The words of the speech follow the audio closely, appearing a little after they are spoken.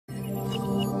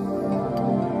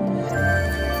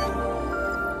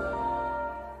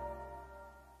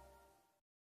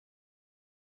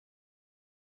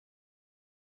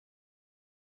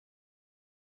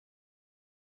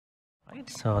Right,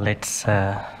 so let's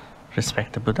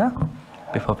respect the Buddha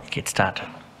before we get started.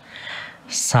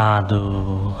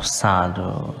 Sadhu,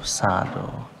 sadhu, sadhu.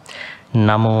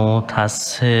 Namo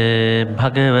tasse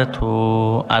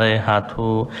bhagavatu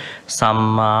arahatu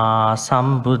samma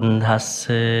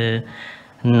sambuddhasse.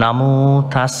 Namo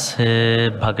tasse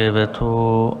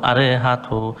bhagavatu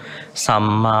arahatu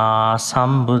samma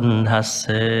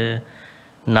sambuddhasse.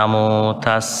 Namo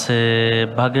tasse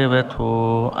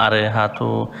bhagavatu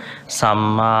arahatu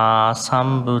samma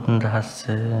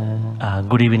sambuddhasse.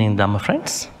 Good evening, Dhamma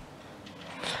friends.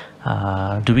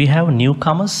 Do we have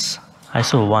newcomers? I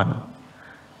saw one.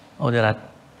 Oh, there are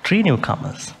 3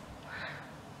 newcomers.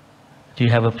 Do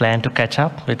you have a plan to catch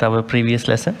up with our previous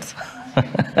lessons?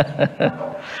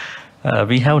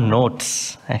 We have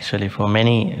notes actually for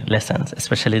many lessons,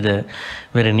 especially the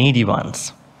very needy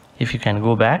ones. If you can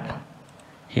go back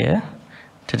here,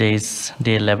 today is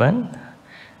day 11.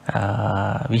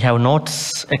 We have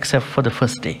notes except for the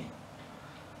first day.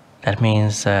 That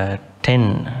means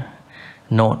 10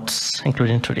 notes,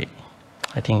 including today.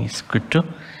 I think it's good to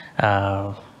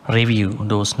review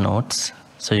those notes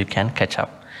so you can catch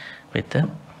up with the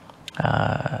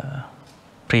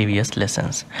previous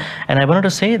lessons. And I wanted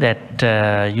to say that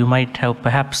you might have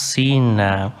perhaps seen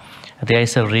there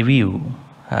is a review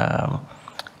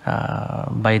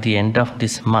by the end of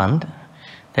this month.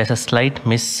 There's a slight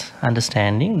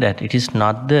misunderstanding that it is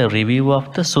not the review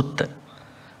of the sutta.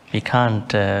 We can't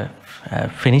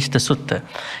finish the sutta.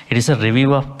 It is a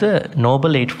review of the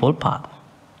Noble Eightfold Path.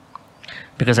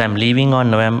 Because I'm leaving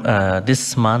on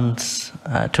this month's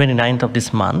 29th of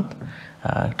this month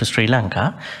to Sri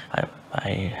Lanka,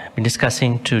 I've been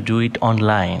discussing to do it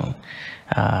online.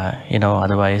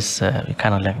 Otherwise we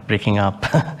kind of like breaking up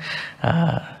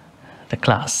the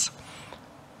class.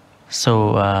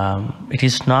 So it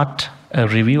is not a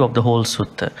review of the whole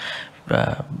sutta.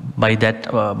 By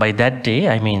that day,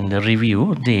 I mean the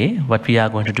review day, what we are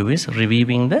going to do is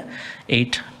reviewing the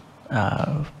 8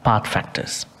 path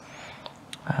factors.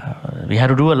 We have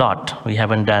to do a lot. We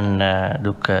haven't done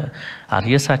Dukkha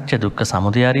Arya Satya, Dukkha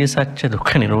Samudaya Arya Satya,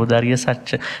 Dukkha Nirodha Arya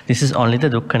Satya. This is only the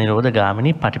Dukkha Nirodha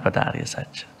Gamini Patipada Arya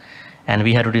Satya. And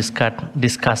we have to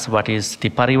discuss what is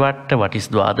Tiparivatta, what is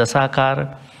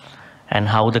Dwadasakara, and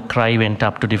how the cry went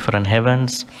up to different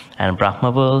heavens and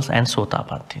Brahma worlds and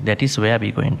Sotapatti. That is where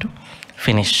we're going to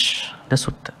finish the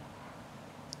sutta.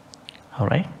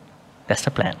 Alright? That's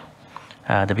the plan.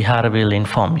 The Vihara will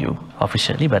inform you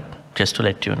officially, but just to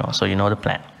let you know, so you know the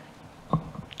plan.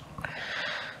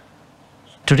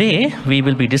 Today we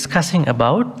will be discussing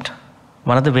about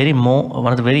one of the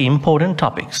very important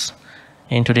topics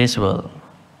in today's world.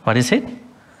 What is it?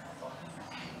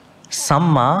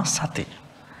 Samma Sati.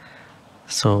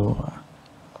 So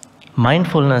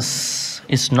mindfulness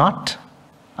is not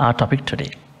our topic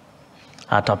today.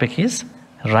 Our topic is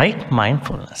right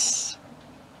mindfulness.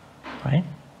 Right?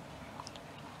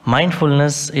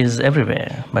 Mindfulness is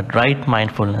everywhere, but right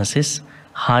mindfulness is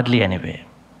hardly anywhere.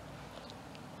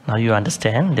 Now you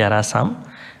understand there are some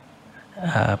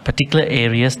particular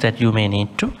areas that you may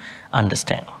need to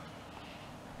understand.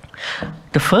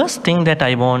 The first thing that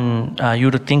I want you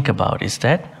to think about is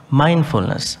that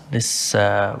mindfulness, this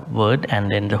word, and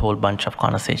then the whole bunch of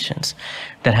conversations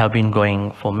that have been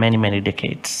going for many, many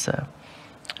decades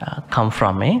come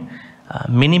from a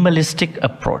minimalistic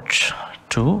approach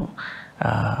to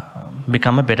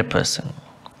become a better person.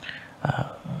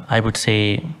 I would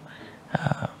say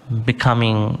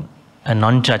becoming a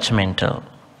non-judgmental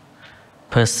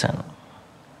person.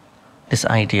 This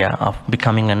idea of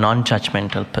becoming a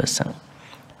non-judgmental person,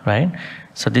 right?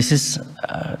 So this is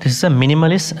a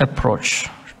minimalist approach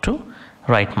to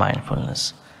right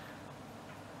mindfulness.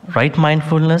 Right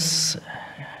mindfulness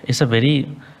is a very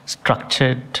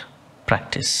structured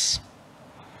practice.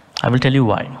 I will tell you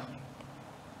why.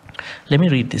 Let me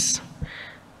read this.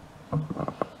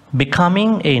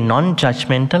 Becoming a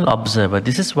non-judgmental observer.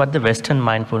 This is what the Western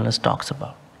mindfulness talks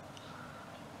about.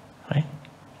 Right?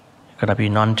 You've got to be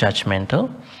non-judgmental.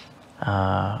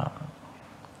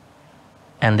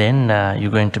 And then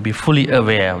you're going to be fully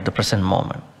aware of the present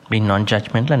moment. Being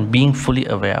non-judgmental and being fully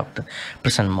aware of the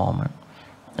present moment.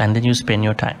 And then you spend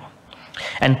your time.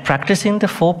 And practicing the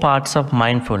 4 parts of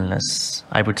mindfulness,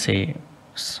 I would say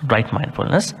right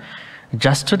mindfulness,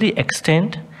 just to the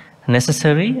extent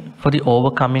necessary for the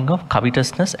overcoming of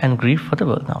covetousness and grief for the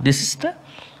world. Now, this is the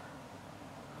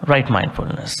right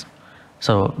mindfulness.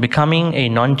 So, becoming a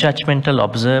non-judgmental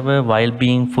observer while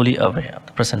being fully aware of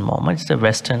the present moment is the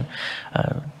Western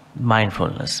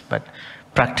mindfulness. But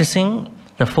practicing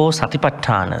the 4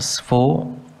 Satipatthanas,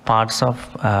 4 parts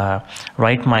of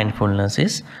right mindfulness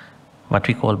is what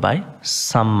we call by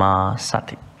Samma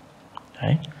Sati.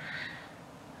 Right?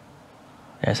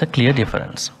 There's a clear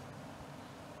difference.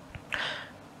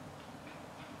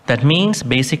 That means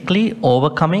basically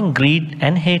overcoming greed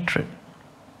and hatred.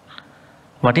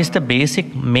 What is the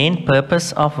basic main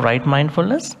purpose of right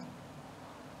mindfulness?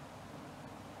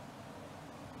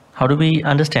 How do we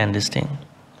understand this thing?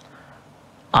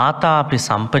 Atapi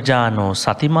sampajano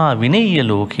satima vinayya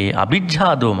loke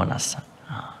abhijja domanassa.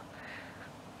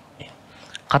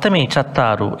 Katame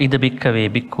chattaru ida bhikkave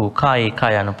bhikkhu kaye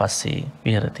kayanupasse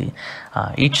viharati.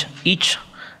 Each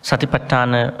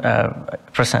Satipatthana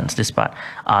presents this part.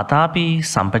 Atapi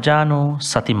sampajano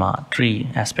satima, 3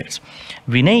 aspects.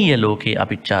 Vinayya loke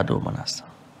abhijja domanassa.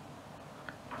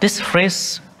 This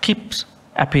phrase keeps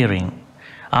appearing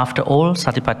after all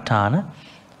Satipatthana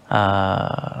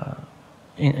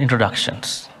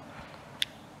introductions.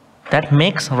 That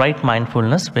makes right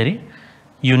mindfulness very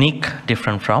unique,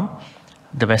 different from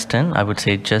the Western, I would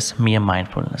say, just mere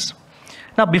mindfulness.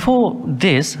 Now, before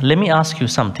this, let me ask you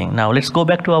something. Now, let's go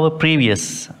back to our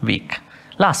previous week,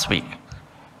 last week.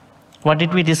 What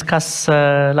did we discuss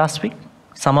last week?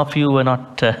 Some of you were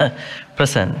not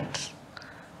present.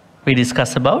 We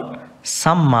discussed about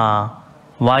Samma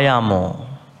Vayamo.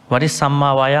 What is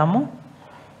Samma Vayamo?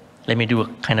 Let me do a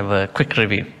kind of a quick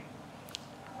review.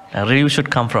 A review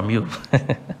should come from you.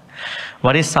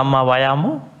 What is Samma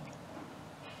Vayamo?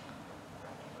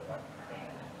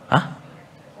 Huh?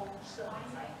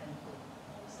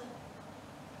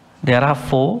 There are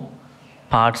 4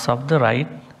 parts of the right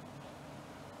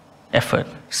effort.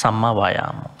 Samma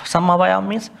Vayamo. Samma Vayamo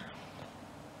means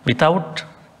without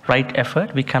right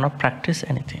effort, we cannot practice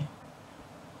anything.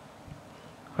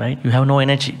 Right? You have no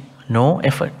energy, no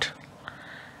effort.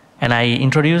 And I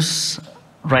introduce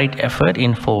right effort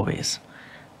in 4 ways.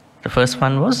 The first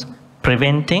one was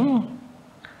preventing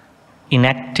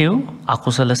inactive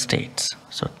akusala states.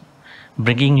 So,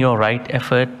 bringing your right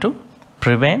effort to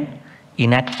prevent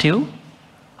inactive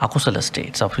akusala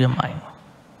states of your mind.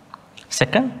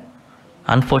 Second,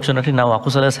 unfortunately now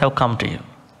akusalas have come to you.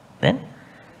 Then,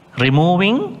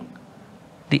 removing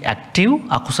the active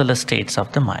akusala states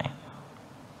of the mind.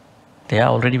 They are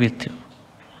already with you.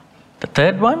 The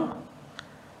third one,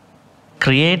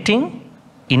 creating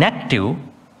inactive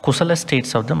kusala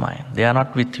states of the mind. They are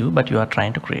not with you, but you are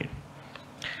trying to create.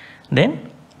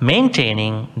 Then,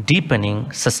 maintaining,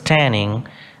 deepening, sustaining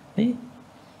the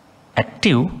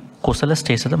active kusala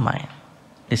states of the mind.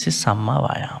 This is Samma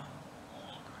Vayama.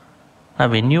 Now,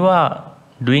 when you are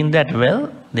doing that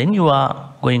well, then you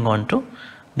are going on to,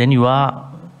 then you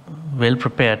are well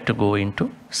prepared to go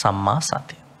into Samma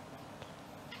Sati.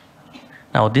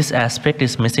 Now, this aspect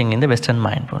is missing in the Western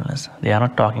mindfulness. They are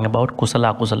not talking about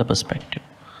kusala akusala perspective.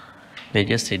 They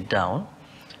just sit down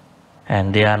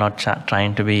and they are not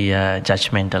trying to be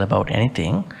judgmental about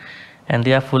anything, and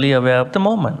they are fully aware of the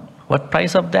moment. What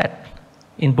price of that?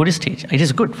 In Buddhist teaching, it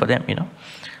is good for them,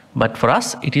 but for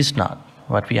us, it is not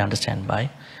what we understand by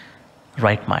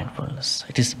right mindfulness.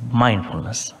 It is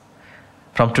mindfulness.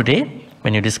 From today,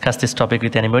 when you discuss this topic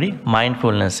with anybody,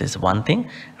 mindfulness is one thing,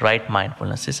 right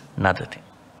mindfulness is another thing.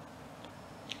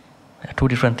 They are 2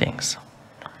 different things.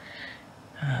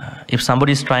 If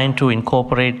somebody is trying to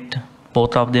incorporate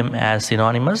both of them as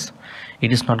synonymous,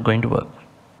 it is not going to work.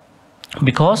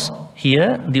 Because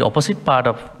here, the opposite part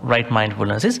of right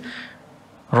mindfulness is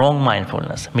wrong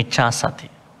mindfulness, Miccha Sati.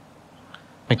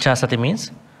 Miccha Sati means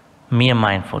mere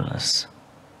mindfulness.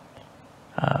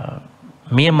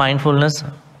 Mere mindfulness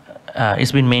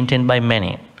is been maintained by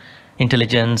many.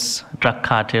 Intelligence, drug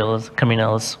cartels,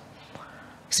 criminals,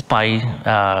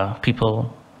 spy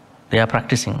people, they are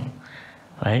practicing,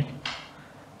 right?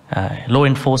 Law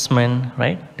enforcement,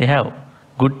 right? They have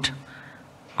good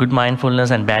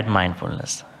mindfulness and bad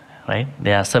mindfulness, right?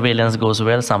 Their surveillance goes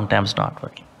well, sometimes not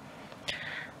working.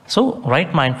 So,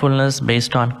 right mindfulness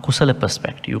based on kusala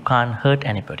perspective. You can't hurt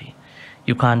anybody.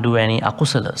 You can't do any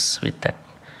akusalas with that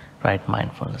right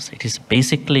mindfulness. It is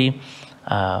basically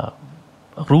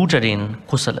rooted in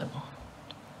kusala.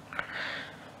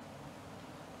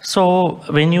 So,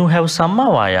 when you have Samma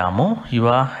Vayamo, you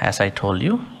are, as I told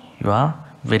you, you are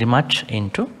very much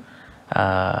into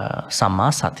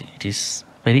Samma Sati. It is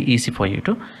very easy for you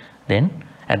to then,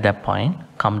 at that point,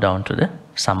 come down to the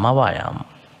Samma Vayamo.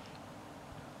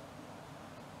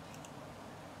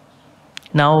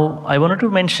 Now, I wanted to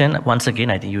mention, once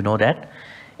again, I think you know that,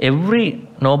 every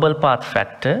noble path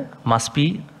factor must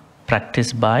be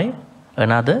practiced by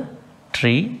another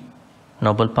 3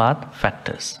 noble path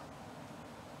factors.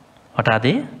 What are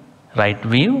they? Right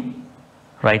view,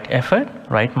 right effort,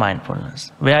 right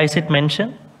mindfulness. Where is it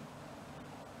mentioned?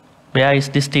 Where is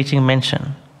this teaching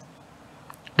mentioned?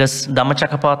 Does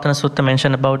Dhammacakkapavattana Sutta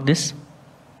mention about this?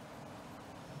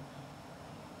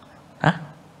 Huh?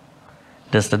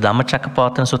 Does the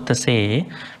Dhammacakkapavattana Sutta say,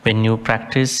 when you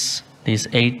practice these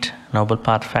 8 noble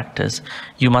path factors,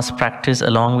 you must practice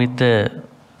along with the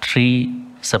 3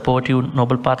 supportive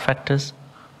noble path factors?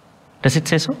 Does it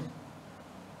say so?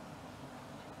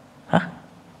 Huh?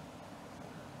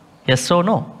 Yes or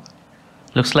no?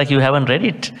 Looks like you haven't read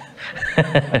it.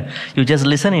 You just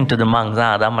listening to the monks.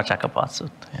 Dhammacakkapavattana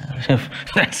Sutta. Yeah.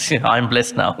 That's, I'm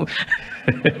blessed now.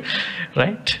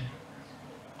 Right?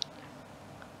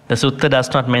 The sutta does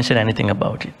not mention anything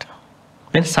about it.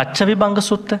 Then Satcavibhanga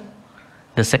Sutta,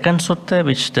 the second sutta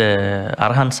which the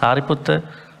Arahant Sariputta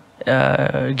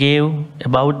gave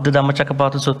about the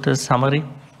Dhammacakkapavattana Sutta's summary,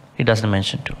 it doesn't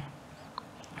mention too.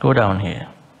 Go down here.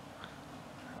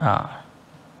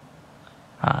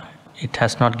 It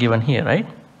has not given here, right?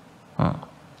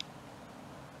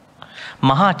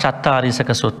 Maha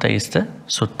Chattarisaka Sutta is the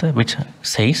sutta which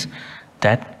says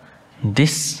that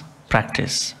this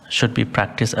practice should be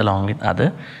practiced along with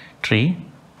other 3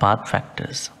 path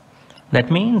factors. That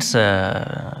means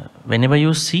whenever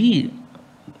you see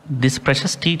this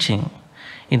precious teaching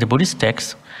in the Buddhist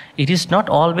text, it is not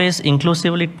always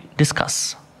inclusively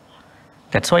discussed.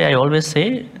 That's why I always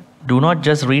say, do not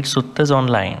just read suttas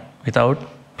online without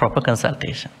proper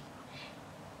consultation.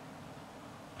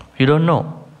 You don't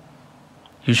know.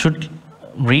 You should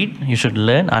read, you should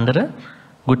learn under a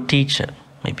good teacher.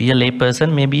 Maybe a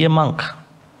layperson, maybe a monk.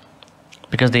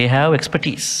 Because they have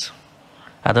expertise.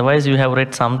 Otherwise, you have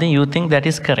read something, you think that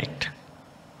is correct.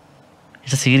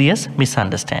 It's a serious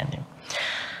misunderstanding.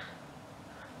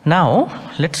 Now,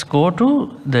 let's go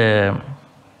to the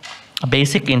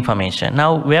basic information.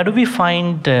 Now, where do we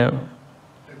find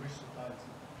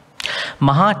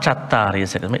Maha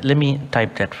Chattarisaka? Let me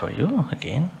type that for you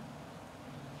again.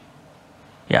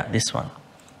 Yeah, this one.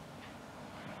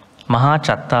 Maha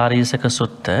Chattarisaka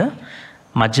Sutta,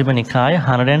 Majjhima Nikaya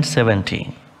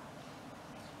 117.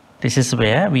 This is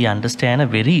where we understand a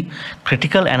very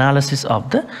critical analysis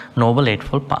of the Noble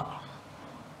Eightfold Path.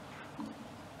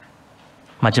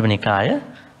 Majjhima Nikaya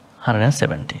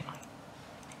 117.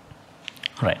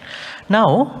 Right.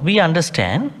 Now, we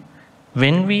understand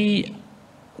when we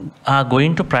are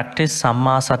going to practice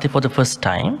Samma Sati for the first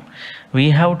time,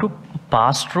 we have to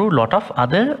pass through a lot of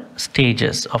other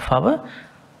stages of our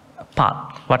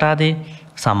path. What are they?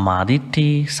 Samma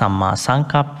Ditti, Samma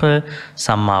Sankappa,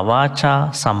 Samma Vacha,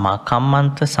 Samma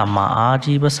Kammanta, Samma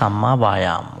Ajiva, Samma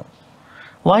Vayamo.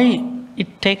 Why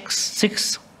it takes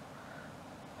 6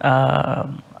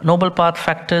 noble path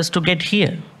factors to get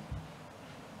here?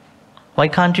 Why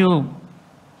can't you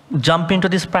jump into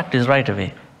this practice right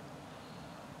away?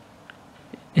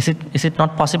 Is it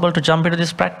not possible to jump into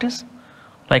this practice?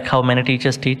 Like how many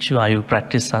teachers teach you, you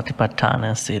practice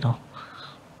Satipatthanas,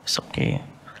 it's okay.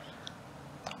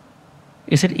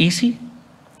 Is it easy?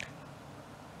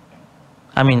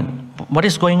 I mean, what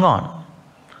is going on?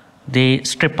 They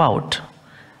strip out,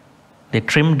 they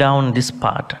trim down this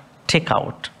part, take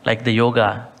out, like the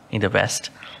yoga in the West,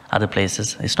 other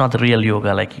places. It's not the real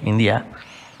yoga like India.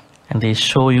 And they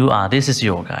show you, this is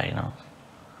yoga,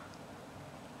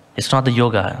 It's not the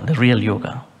yoga, the real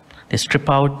yoga. They strip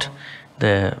out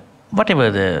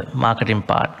whatever the marketing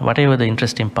part, whatever the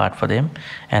interesting part for them,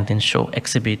 and then show,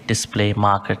 exhibit, display,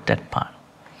 market that part.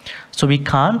 So we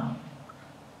can't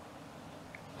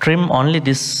trim only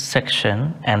this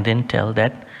section and then tell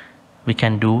that we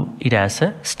can do it as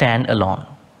a stand-alone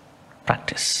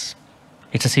practice.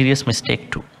 It's a serious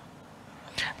mistake too.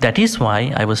 That is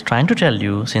why I was trying to tell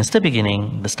you since the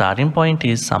beginning, the starting point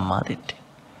is Samma Ditti.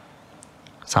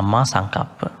 Samma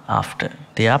Sankappa after.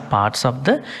 They are parts of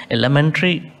the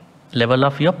elementary level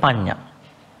of your Panya.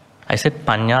 I said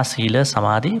Panya, Sila,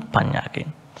 Samadhi, Panya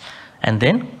again. And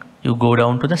then you go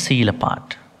down to the Sila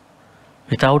part.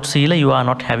 Without Sila, you are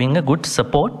not having a good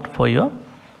support for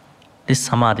this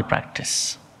Samadhi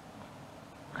practice.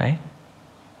 Right?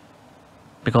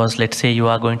 Because let's say you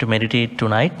are going to meditate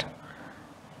tonight.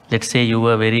 Let's say you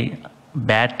were very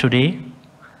bad today.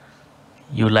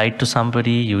 You lied to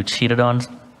somebody, you cheated on,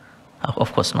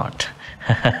 of course not.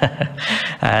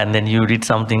 And then you did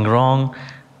something wrong.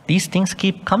 These things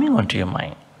keep coming onto your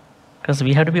mind. Because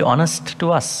we have to be honest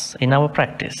to us in our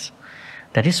practice.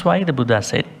 That is why the Buddha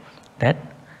said that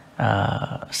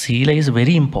Sila is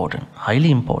very important,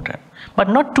 highly important. But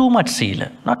not too much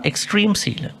Sila, not extreme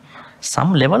Sila.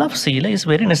 Some level of Sila is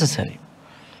very necessary.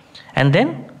 And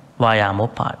then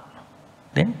Vayamo part.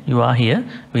 Then you are here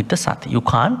with the Sati. You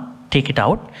can't take it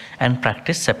out and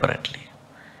practice separately.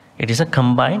 It is a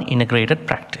combined, integrated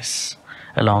practice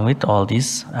along with all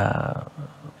these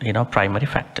primary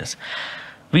factors.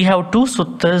 we have two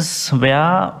suttas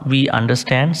where we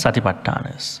understand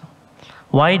Satipatthanas.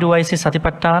 Why do I say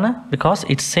Satipatthana? Because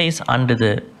it says under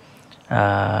the,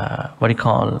 what you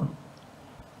call,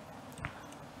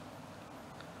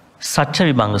 Satya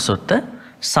Vibhanga Sutta,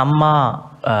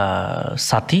 Samma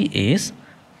Sati is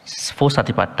for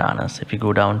Satipatthanas. If you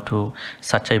go down to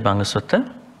Satya Vibhanga Sutta,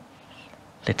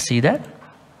 let's see that.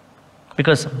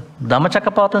 Because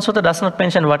Dhammacakkapavattana Sutta does not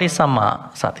mention what is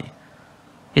Samma Sati.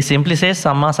 It simply says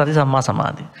Samma Sati, Samma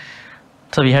Samadhi.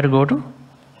 So we have to go to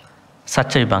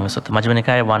Satya Vibhanga Sutta, Majjhima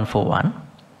Nikaya 141.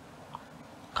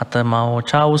 Katamao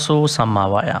chauso samma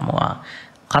vayamoa.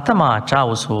 Katama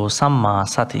chauso samma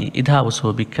sati.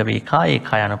 Idhauso bhikkave kaye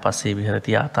kayanupasse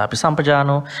viharati atapi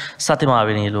sampajano satima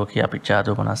viniloki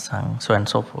apicchado manasang. So and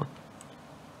so forth.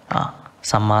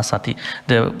 Samma sati.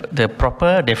 The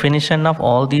proper definition of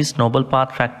all these noble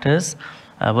path factors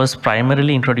was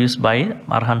primarily introduced by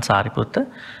Arahant Sariputta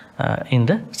in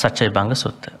the Satya Vibhanga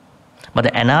Sutta. But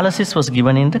the analysis was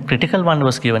given in the critical one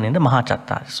was given in the Maha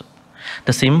Sutta.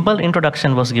 The simple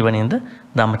introduction was given in the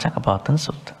Dhammacakkapavattana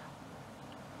Sutta.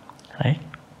 Right?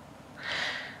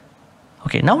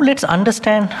 Okay, now let's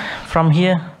understand from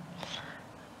here.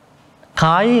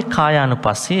 Kaya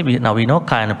Kayanupassana. Now we know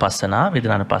Kayanupassana,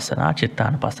 Vedananupassana,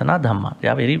 Chittanupassana, Dhamma. They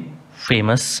are very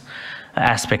famous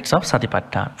aspects of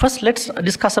Satipatthana. First, let's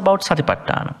discuss about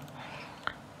Satipatthana.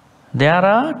 There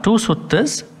are two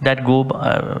suttas that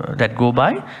go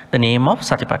by the name of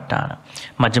Satipatthana.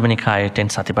 Majjhima Nikaya 10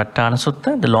 Satipatthana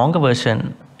Sutta. The longer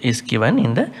version is given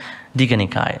in the Digha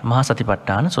Nikaya, Maha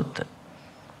Satipatthana Sutta.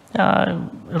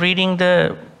 Reading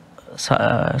the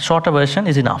shorter version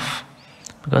is enough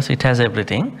because it has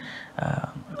everything.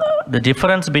 The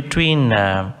difference between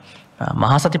Maha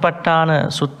Satipatthana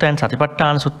Sutta and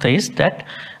Satipatthana Sutta is that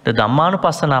the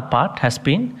Dhammanupassana part has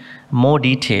been more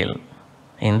detailed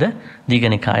in the Digha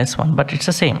Nikaya's one, but it's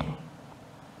the same.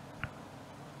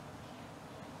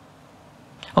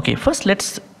 Okay, first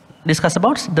let's discuss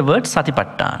about the word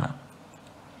Satipatthana.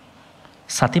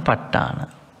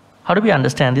 Satipatthana. How do we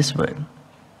understand this word?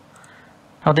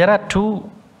 Now there are two,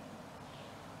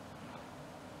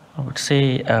 I would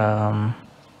say, there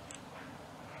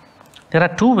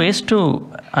are two ways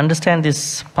to understand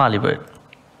this Pali word.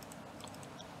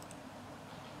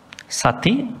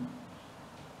 Sati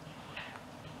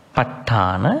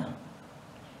Patthana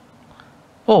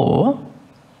or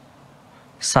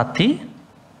Sati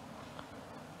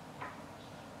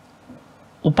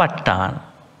Upatthana.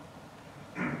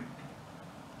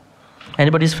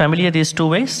 Anybody is familiar with these two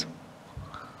ways?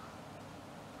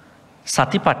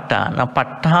 Satipatthana. Now,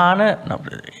 Patthana, now,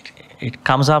 it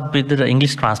comes up with the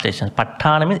English translation.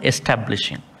 Patthana means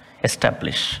establishing.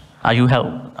 Establish. You have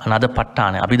another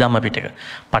Patthana, Abhidhamma Pitaka.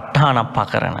 Patthana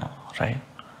Pakarana, right?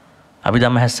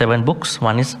 Abhidhamma has 7 books.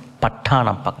 One is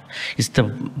Patthana Pakarana. It's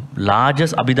the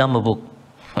largest Abhidhamma book.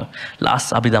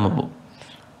 Last Abhidhamma book.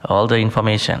 All the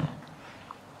information.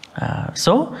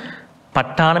 So,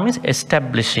 Patthana means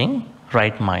establishing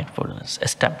right mindfulness.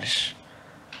 Establish.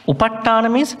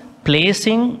 Upatthana means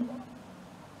placing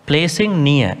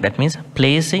near. That means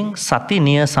placing Sati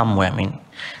near somewhere.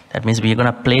 That means we are going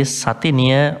to place Sati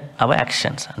near our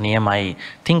actions, near my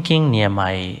thinking, near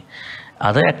my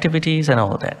other activities and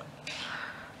all that.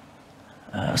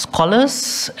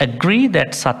 Scholars agree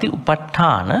that Sati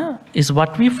Upatthana is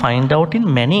what we find out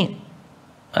in many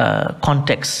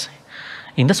contexts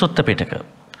in the Sutta Pitaka.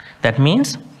 That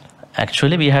means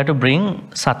actually we have to bring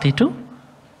Sati to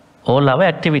all our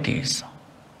activities.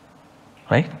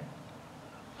 Right?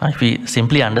 If we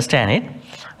simply understand it,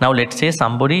 now let's say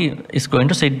somebody is going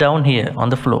to sit down here on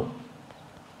the floor,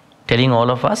 telling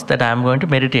all of us that I am going to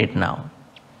meditate now.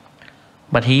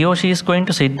 But he or she is going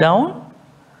to sit down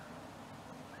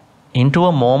into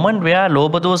a moment where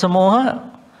Lobha Dosa Moha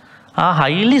are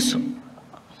highly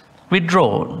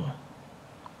withdrawn.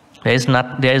 There is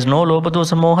no Lobha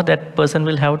Dosa Moha that person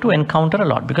will have to encounter a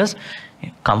lot because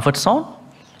comfort zone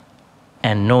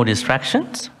and no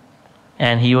distractions,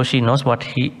 and he or she knows what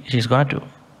she's going to do.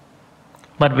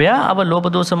 But where our Lobha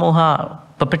Dosa Moha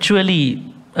perpetually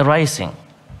arising,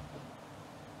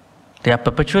 they are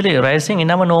perpetually arising in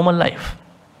our normal life.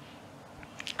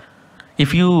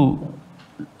 If you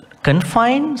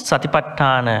confine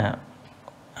Satipatthana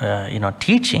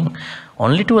teaching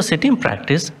only to a sitting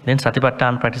practice, then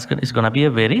Satipatthana practice is going to be a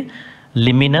very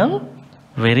liminal,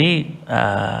 very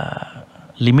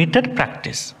limited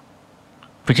practice,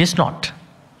 which is not.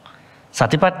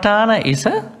 Satipatthana is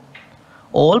a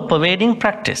all-pervading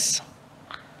practice,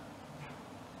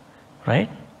 right?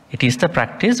 It is the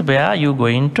practice where you're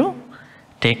going to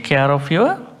take care of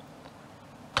your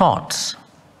thoughts.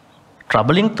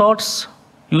 Troubling thoughts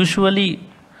usually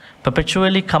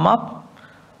perpetually come up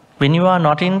when you are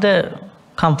not in the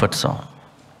comfort zone,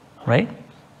 right?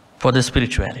 For the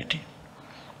spirituality.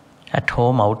 At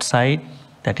home, outside,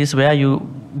 that is where you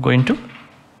going to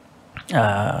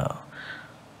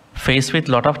face with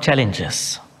lot of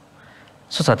challenges.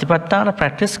 So Satipatthana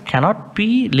practice cannot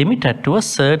be limited to a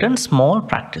certain small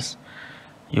practice.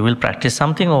 You will practice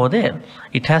something over there.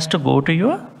 It has to go to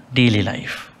your daily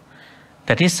life.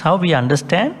 That is how we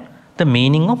understand the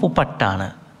meaning of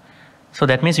Upatthana. So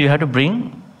that means you have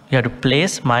to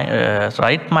place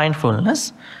right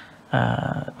mindfulness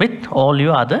with all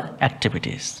your other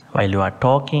activities. While you are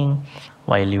talking,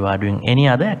 while you are doing any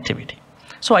other activity.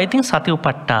 So I think Sati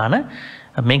Upatthana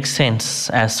makes sense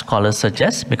as scholars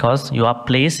suggest, because you are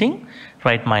placing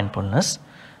right mindfulness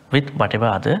with whatever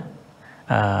other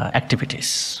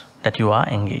activities that you are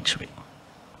engaged with.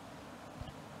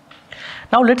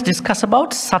 Now let's discuss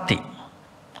about Sati.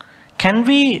 Can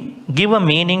we give a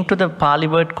meaning to the Pali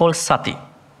word called Sati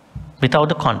without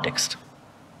the context?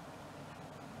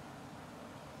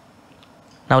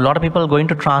 Now a lot of people are going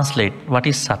to translate what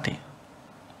is Sati.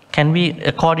 Can we,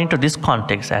 according to this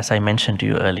context, as I mentioned to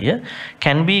you earlier,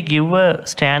 can we give a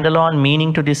standalone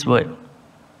meaning to this word?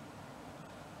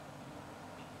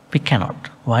 We cannot.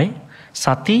 Why?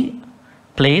 Sati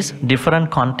plays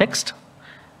different context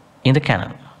in the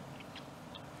canon.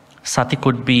 Sati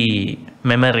could be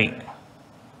memory,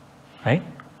 right?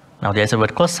 Now there's a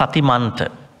word called Sati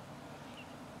Manta.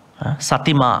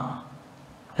 Sati Ma,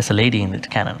 there's a lady in the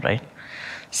canon, right?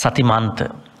 Sati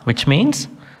Manta, which means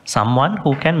someone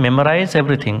who can memorize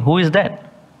everything. Who is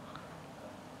that?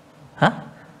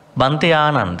 Bhante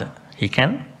Anand. He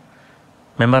can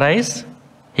memorize,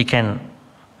 he can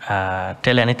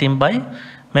tell anything by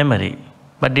memory.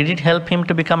 But did it help him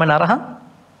to become an arahant?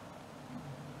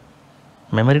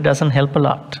 Memory doesn't help a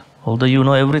lot. Although you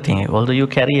know everything, although you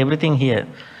carry everything here,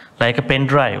 like a pen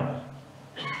drive,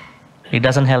 it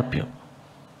doesn't help you.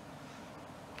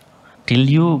 Till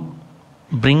you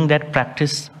bring that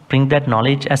practice, bring that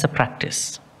knowledge as a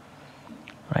practice,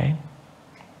 right?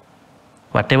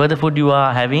 Whatever the food you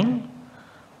are having,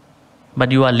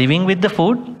 but you are living with the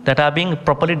food that are being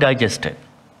properly digested.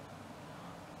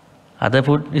 Other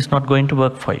food is not going to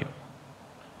work for you,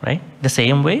 right? The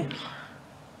same way,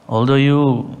 although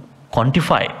you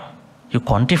quantify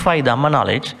Dhamma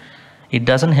knowledge, it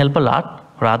doesn't help a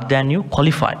lot rather than you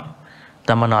qualify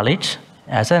Dhamma knowledge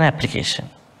as an application.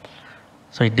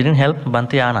 So it didn't help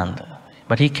Bhante Anand,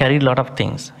 but he carried a lot of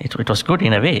things. It was good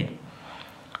in a way.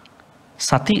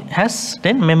 Sati has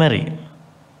then memory.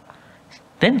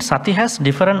 Then Sati has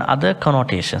different other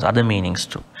connotations, other meanings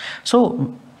too.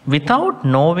 So without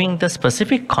knowing the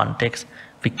specific context,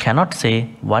 we cannot say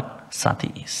what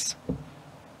Sati is.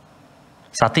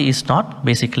 Sati is not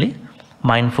basically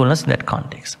mindfulness in that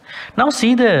context. Now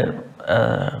see the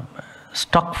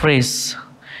stock phrase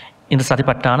in the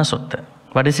Satipatthana Sutta.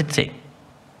 What does it say?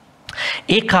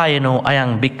 Ekayano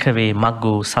ayang bhikkhave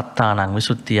maggo sattanang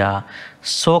visuddhya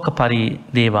soka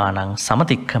paridevanang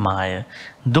samatikkamaya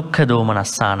dukkha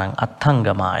domanassanang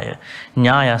atthangamaya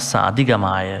nyayassa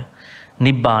adigamaya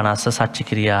nibbanassa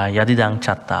satchikriya yadidang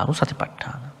chattaru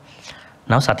satipatthana.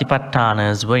 Now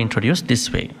Satipatthanas were introduced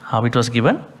this way. How it was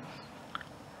given?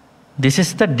 This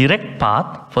is the direct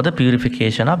path for the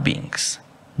purification of beings.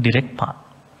 Direct path.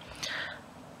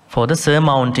 For the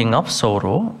surmounting of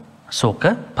sorrow,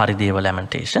 soka, parideva,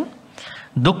 lamentation.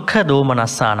 Dukkha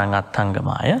domanassanang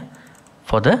atthangamaya,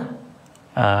 for the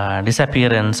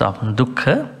disappearance of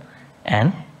dukkha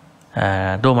and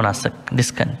domanassa,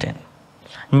 discontent.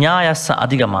 Nyayassa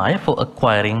adigamaya, for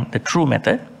acquiring the true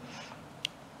method.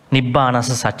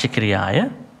 Nibbanassa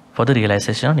satchikriyaya, for the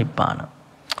realization of Nibbana.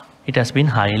 It has been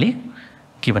highly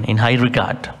given, in high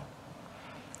regard.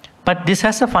 But this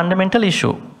has a fundamental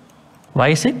issue. Why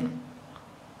is it?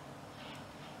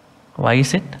 Why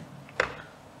is it?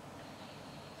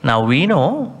 Now we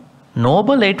know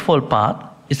Noble Eightfold Path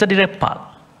is the direct path.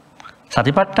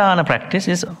 Satipatthana practice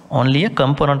is only a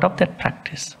component of that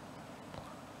practice.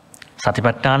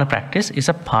 Satipatthana practice is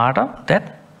a part of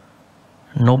that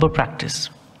noble practice.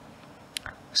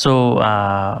 So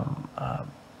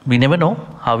we never know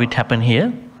how it happened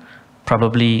here.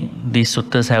 Probably these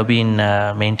suttas have been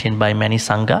maintained by many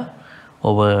sangha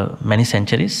over many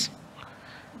centuries.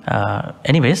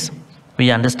 Anyways,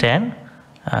 we understand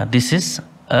this is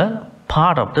a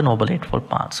part of the Noble Eightfold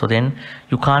Path. So then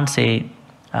you can't say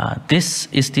this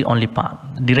is the only path,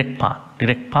 direct path.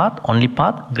 Direct path, only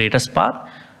path, greatest path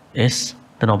is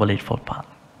the Noble Eightfold Path.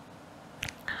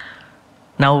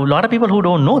 Now a lot of people who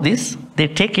don't know this, they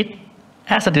take it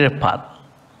as a direct path.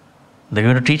 They're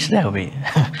going to teach their way.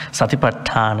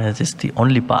 Satipatthana is the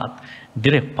only path.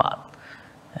 direct path.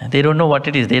 They don't know what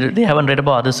it is. They haven't read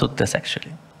about other suttas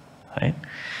actually. Right?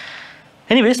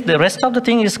 Anyways, the rest of the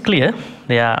thing is clear.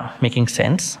 They are making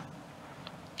sense.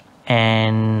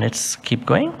 And let's keep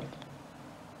going.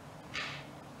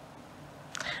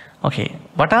 Okay,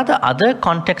 what are the other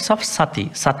contexts of Sati?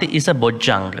 Sati is a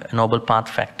Bojjhanga, a noble path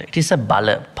factor. It is a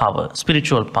Bala, power,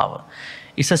 spiritual power.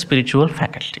 It's a spiritual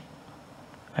faculty.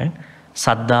 Right?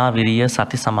 Saddha, Viriya,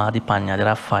 Sati, Samadhi, Panya. There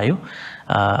are 5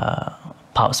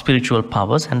 spiritual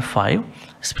powers and 5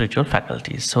 spiritual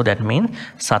faculties. So that means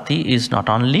Sati is not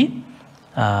only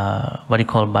what you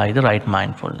call by the right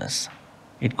mindfulness.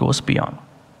 It goes beyond.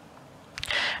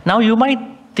 Now you might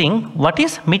think, what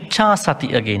is Miccha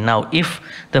Sati again? Now if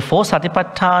the 4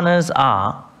 Satipatthanas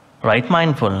are right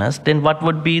mindfulness, then what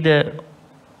would be the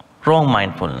wrong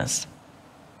mindfulness?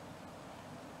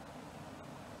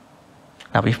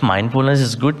 Now if mindfulness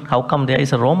is good, how come there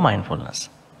is a wrong mindfulness?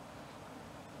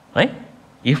 Right?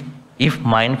 If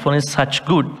mindfulness is such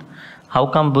good, how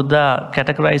come Buddha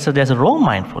categorizes there's a wrong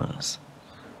mindfulness?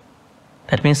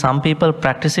 That means some people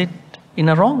practice it in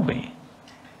a wrong way.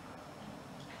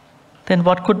 Then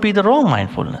what could be the wrong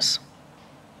mindfulness?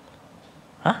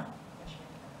 Huh?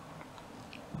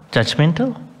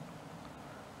 Judgmental?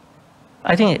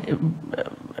 I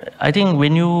think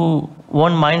when you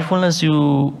want mindfulness,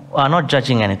 you are not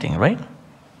judging anything, right?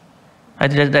 I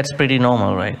think that's pretty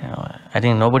normal, right? I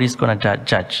think nobody's going to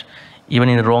judge, even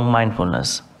in the wrong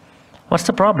mindfulness. What's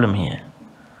the problem here?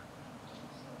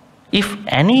 If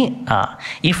any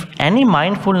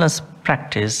mindfulness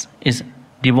practice is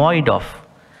devoid of,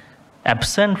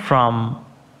 absent from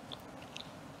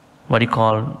what you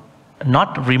call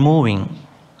not removing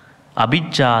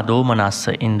abhijja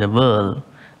domanassa in the world,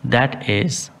 that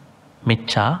is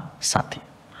miccha sati.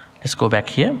 Let's go back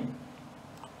here.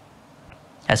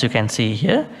 As you can see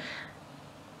here,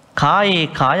 kaye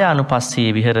kaya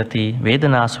anupassye viharati,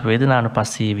 vedanasu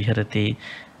vedananupassye viharati,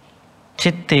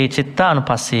 chitte chitta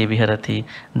anupassye viharati,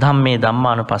 dhamme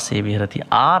dhamma anupassye viharati,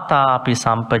 atapi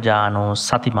sampajano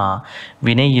satima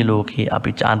vinaya loke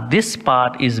abhijja. This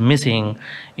part is missing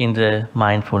in the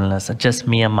mindfulness, just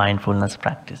mere mindfulness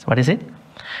practice. What is it?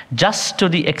 Just to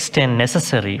the extent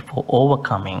necessary for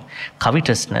overcoming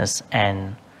covetousness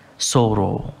and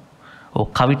sorrow, or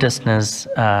covetousness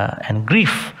and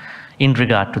grief in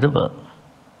regard to the world.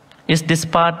 Is this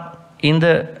part in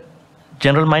the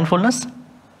general mindfulness?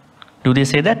 Do they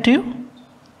say that to you?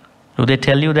 Do they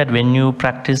tell you that when you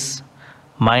practice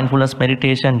mindfulness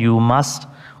meditation, you must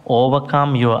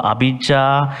overcome your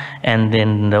abhijja and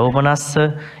then the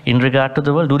domanassa in regard to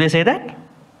the world? Do they say that?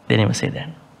 They never say that.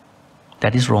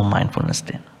 That is wrong mindfulness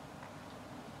then.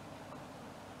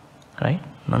 Right?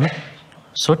 No.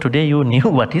 So today you knew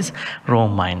what is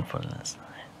wrong mindfulness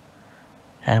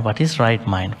and what is right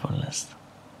mindfulness.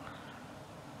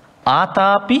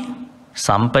 Atapi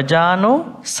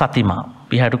sampajano satima.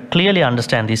 We have to clearly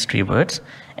understand these 3 words.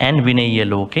 And vinaya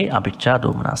loke abhijja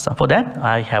domanassa. For that,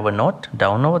 I have a note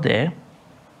down over there.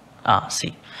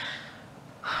 See.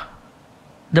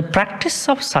 The practice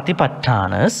of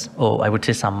satipatthanas, or I would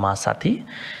say Samma Sati,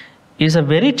 is a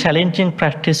very challenging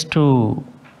practice to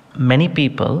many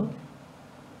people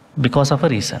because of a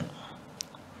reason.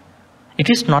 It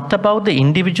is not about the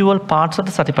individual parts of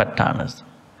the satipatthanas.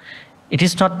 It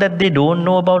is not that they don't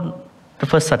know about the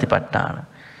first satipatthana,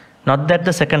 not that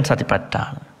the second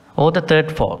satipatthana, or the third,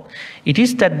 fourth. It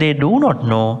is that they do not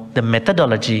know the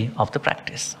methodology of the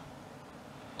practice.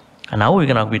 And now we're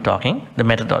going to be talking the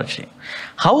methodology.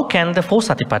 How can the 4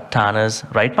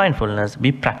 satipatthanas, right mindfulness,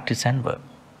 be practiced and work?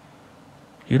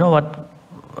 You know what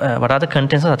are the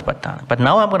contents of satipatthana. But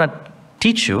now I'm going to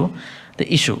teach you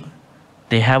the issue.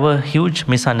 They have a huge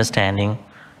misunderstanding,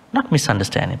 not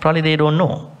misunderstanding, probably they don't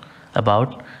know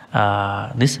about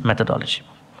this methodology.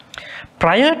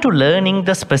 Prior to learning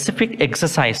the specific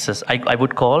exercises, I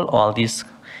would call all these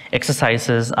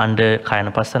exercises under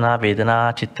Kayanupassana,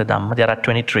 Vedana, Chitta, Dhamma, there are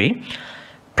 23.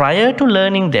 Prior to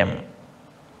learning them,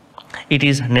 it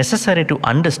is necessary to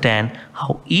understand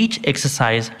how each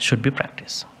exercise should be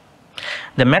practiced.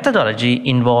 The methodology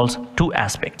involves 2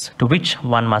 aspects to which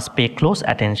one must pay close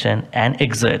attention and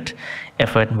exert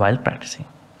effort while practicing.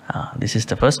 This is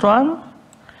the first one.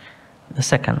 The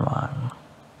second one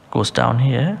goes down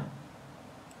here.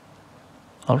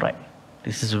 All right.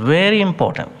 This is very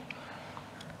important.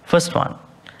 First one,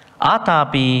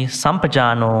 atapi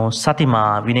sampajano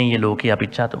satima vinaya loke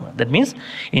abhijja domanassa. That means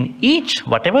in each,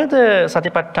 whatever the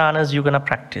satipatthanas you're going to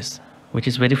practice, which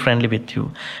is very friendly with you,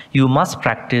 you must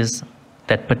practice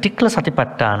that particular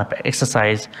satipatthana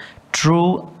exercise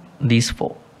through these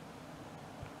 4.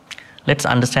 Let's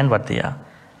understand what they are.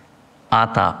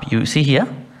 Atapi, you see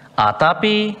here,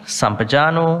 Atapi,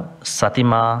 Sampajano,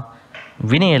 Satima,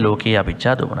 Vinaya Loke,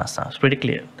 Abhijja, Domanasa. It's pretty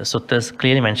clear. The suttas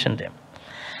clearly mention them.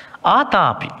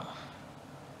 Atapi.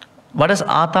 What does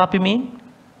Atapi mean?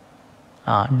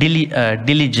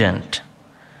 Diligent.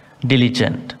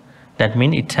 Diligent. That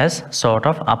means it has sort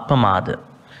of appamada.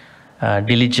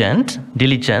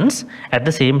 Diligence, at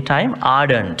the same time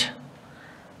ardent.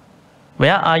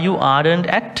 Where are you ardent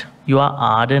at? You are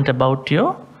ardent about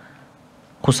your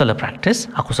kusala practice,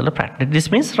 akusala practice. This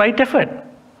means right effort.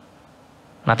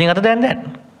 Nothing other than that.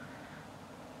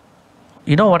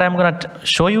 You know what I'm going to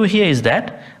show you here is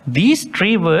that these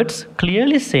three words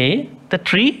clearly say the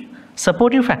three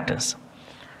supportive factors.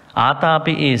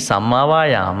 Atapi is Samma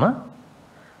Vayama,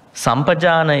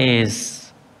 Sampajana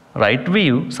is right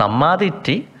view,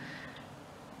 Sammaditthi,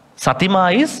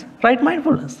 Satima is right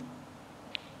mindfulness.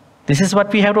 This is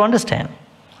what we have to understand.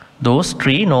 Those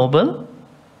three noble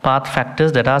path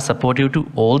factors that are supportive to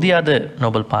all the other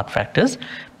noble path factors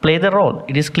play the role.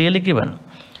 It is clearly given.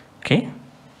 Okay.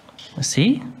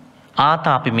 See,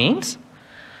 Atapi means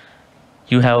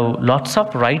you have lots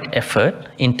of right effort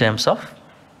in terms of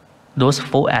those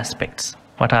four aspects.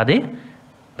 What are they?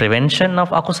 Prevention of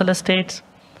akusala states,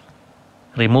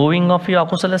 removing of your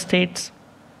akusala states,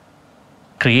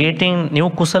 creating new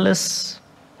kusalas,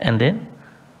 and then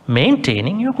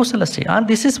maintaining your kusala state. And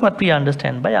this is what we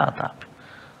understand by Atapi.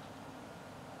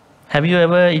 Have you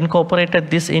ever incorporated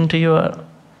this into your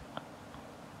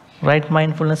right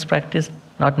mindfulness practice?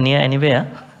 Not near anywhere.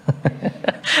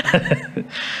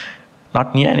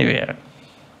 Not near anywhere.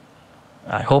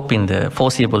 I hope in the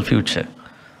foreseeable future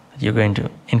you're going to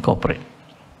incorporate.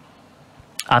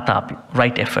 Atapi,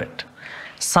 right effort.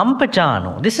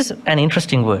 Sampajano, this is an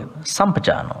interesting word.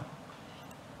 Sampajano.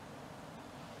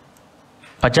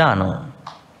 Pajano.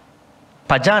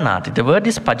 Pajanati, the word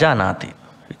is pajanati.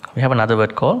 We have another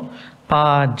word called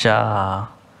pajanati.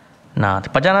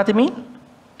 Pajanati means?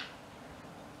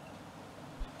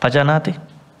 Pajanati.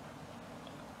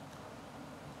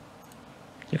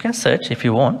 You can search if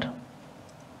you want.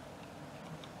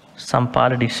 Some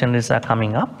Pali dictionaries are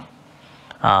coming up.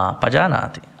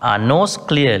 Pajanati. Knows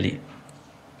clearly.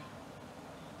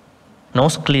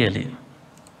 Knows clearly.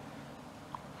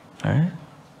 Right?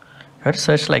 You have to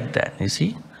search like that. You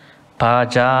see?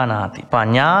 Pajanati.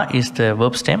 Panya is the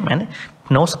verb stem and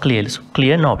knows clearly. So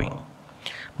clear knowing.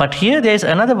 But here there is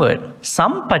another word.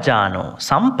 Sampajano.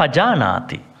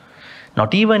 Sampajanati.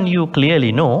 Not even you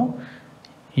clearly know.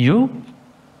 You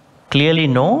clearly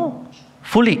know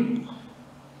fully.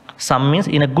 Sam means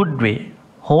in a good way,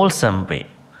 wholesome way,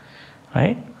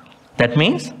 right? That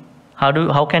means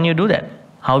how can you do that?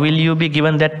 How will you be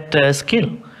given that skill?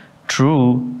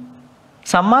 Through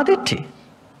Sammaditthi.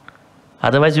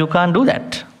 Otherwise you can't do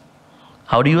that.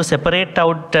 How do you separate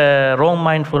out wrong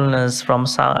mindfulness from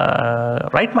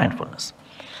right mindfulness?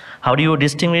 How do you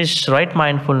distinguish right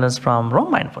mindfulness from wrong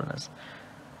mindfulness?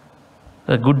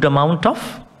 A good amount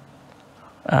of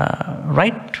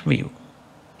right view.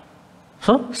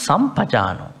 So,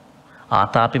 sampajano.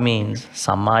 Atapi means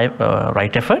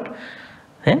right effort.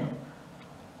 Then,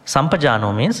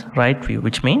 sampajano means right view,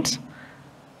 which means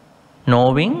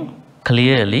knowing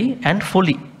clearly and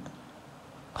fully,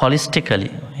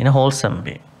 holistically, in a wholesome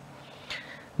way.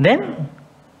 Then,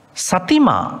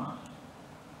 satima.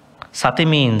 Sati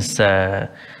means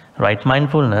right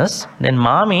mindfulness. Then,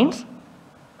 ma means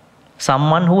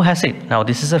someone who has it. Now,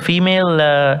 this is a female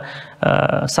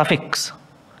suffix.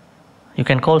 You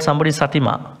can call somebody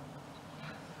Satima.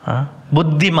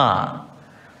 Buddhima.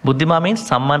 Buddhima means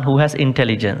someone who has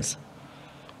intelligence.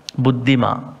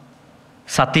 Buddhima.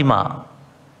 Satima.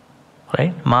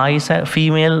 Right? Ma is a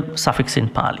female suffix in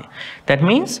Pali. That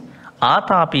means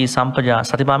Atapi Sampaja.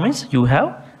 Satima means you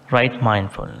have right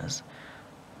mindfulness.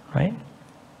 Right?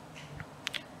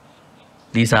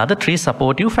 These are the three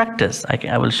supportive factors.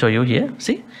 I will show you here.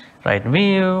 See? Right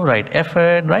view, right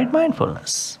effort, right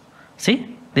mindfulness.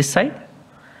 See? This side.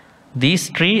 These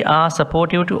three are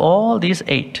supportive to all these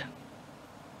 8.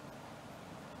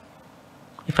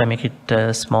 If I make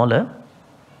it smaller,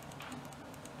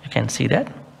 you can see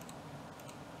that.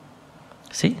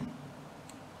 See?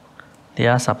 They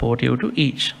are supportive to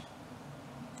each.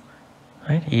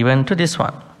 Right? Even to this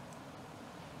one.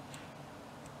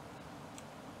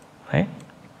 Right?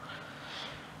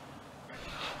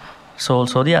 So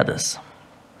also the others.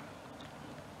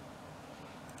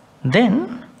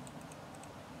 Then,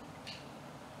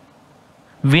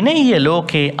 Vinaya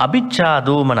Loke Abhijja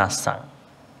Domanasang.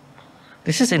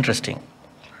 This is interesting.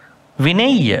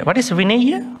 Vinaya. What is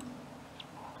Vinaya?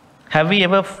 Have we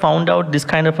ever found out this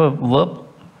kind of a verb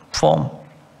form?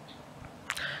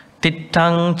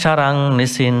 Tittang charang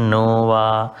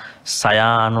nisinnova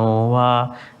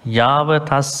sayanova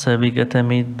yavatassa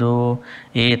vigatamiddo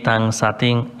etang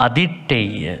sating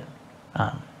aditteya.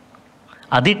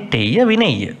 Aditteya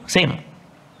vinaya. Same.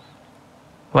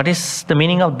 What is the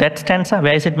meaning of that stanza?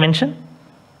 Where is it mentioned?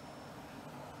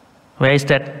 Where is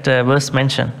that verse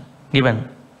mentioned? Given?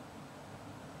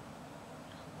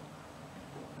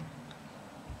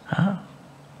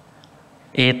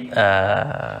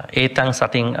 Etang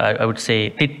sating, I would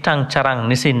say, tittang charang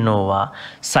nisinnova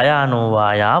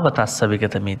sayanova yavatassa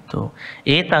vigatamiddo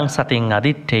etang sating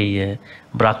aditteya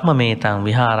brahmametang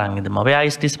viharang idama. Where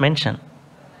is this mentioned?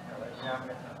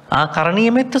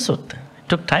 Karaniya Metta Sutta. It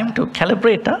took time to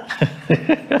calibrate.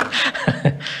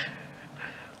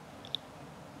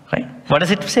 Right? What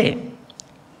does it say?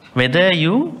 Whether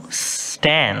you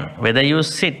stand, whether you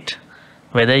sit,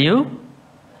 whether you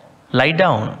lie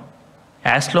down,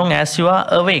 as long as you are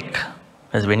awake.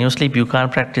 Because when you sleep, you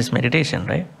can't practice meditation,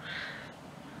 right?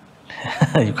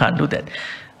 You can't do that.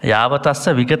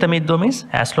 Yavatassa vigatamiddo means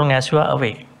as long as you are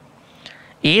awake.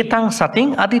 Etang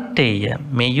sating aditteya.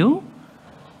 May you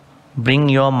bring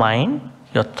your mind,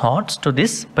 your thoughts to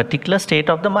this particular state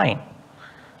of the mind.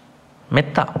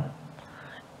 Metta.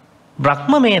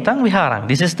 Brahmametang viharang.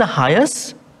 This is the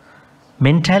highest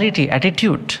mentality,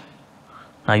 attitude.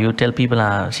 Now you tell people,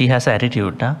 she has an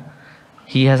attitude.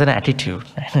 He has an attitude.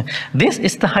 This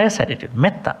is the highest attitude,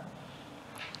 metta.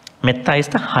 Metta is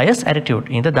the highest attitude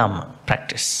in the Dhamma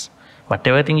practice.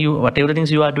 Whatever things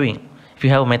you are doing, if you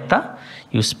have metta,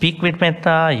 you speak with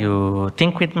metta, you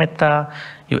think with metta,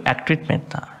 you act with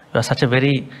metta. You are such a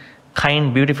very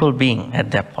kind, beautiful being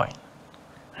at that point.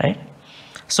 Right?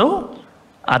 So,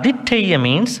 aditteya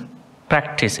means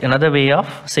practice, another way of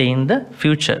saying the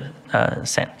future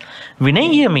sense.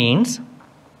 Vinaya means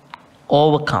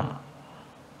overcome,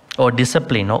 or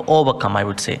discipline, or overcome, I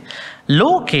would say.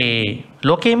 Loke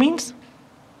means?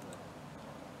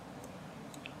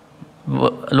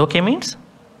 Loke means?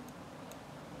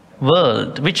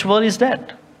 World. Which world is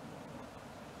that?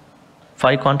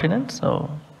 5 continents? Or,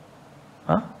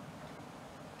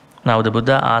 Now the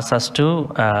Buddha asks us to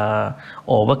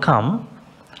overcome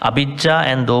abhijja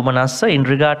and domanassa in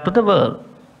regard to the world.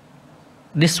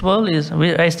 This world is,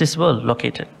 where is this world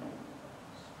located?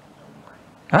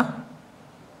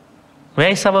 Where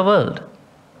is our world?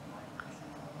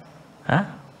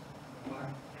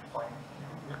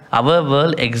 Our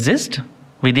world exists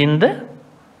within the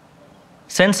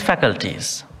sense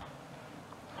faculties,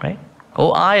 right?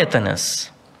 Or ayatanas.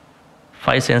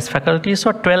 5 sense faculties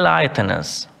or 12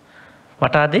 ayatanas.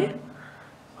 What are they?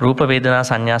 Rupa, Vedana,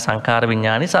 Sanya, Sankara,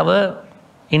 Vijnana is our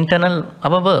internal,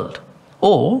 our world.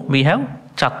 Or we have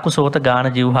Chakku, Sota,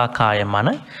 Gana, Jivha, Kaya,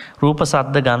 Mana, Rupa,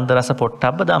 Saddha, Gandha, Rasa,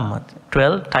 Pottabha, Dhamma.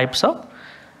 12 types of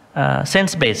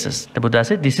sense bases. The Buddha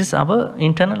said, this is our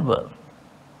internal world.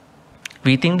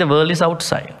 We think the world is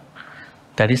outside.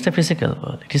 That is the physical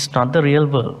world. It is not the real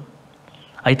world.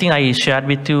 I think I shared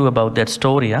with you about that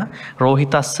story,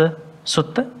 Rohitassa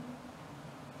Sutta,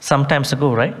 some times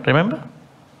ago, right? Remember?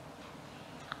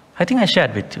 I think I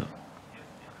shared with you.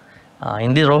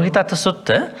 In the Rohitassa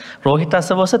Sutta,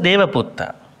 Rohitassa was a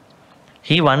Devaputta.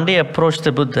 He one day approached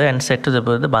the Buddha and said to the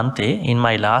Buddha, Bhante, in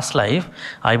my last life,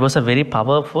 I was a very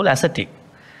powerful ascetic.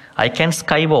 I can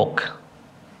skywalk.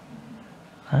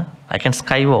 I can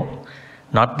skywalk.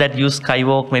 Not that you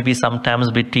skywalk maybe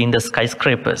sometimes between the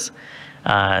skyscrapers.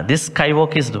 This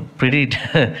skywalk is pretty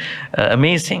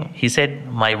amazing. He said,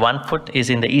 my one foot is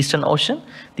in the Eastern Ocean,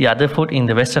 the other foot in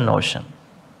the Western Ocean.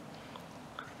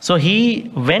 So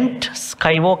he went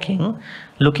skywalking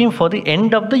looking for the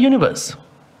end of the universe.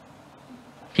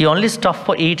 He only stopped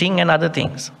for eating and other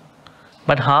things.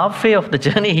 But halfway of the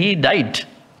journey, he died.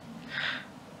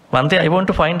 One day, I want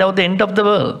to find out the end of the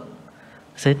world.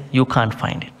 He said, you can't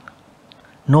find it.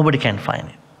 Nobody can find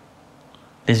it.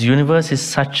 This universe is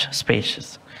such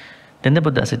spacious. Then the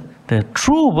Buddha said, the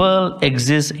true world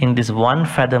exists in this 1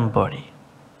 fathom body.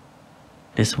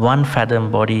 This 1 fathom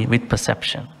body with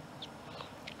perception.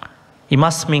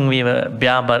 Imasming viva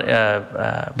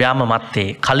vyama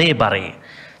matte kale bare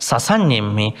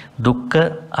sasanyemme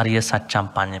dukkha arya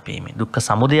satcham panyapemi. Dukkha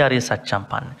samudaya arya satcham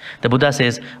panya. The Buddha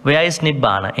says, where is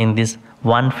Nibbana? In this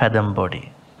 1 fathom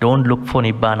body. Don't look for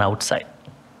Nibbana outside.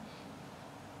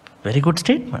 Very good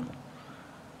statement.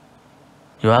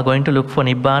 You are going to look for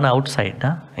Nibbana outside,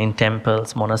 in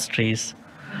temples, monasteries,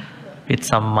 with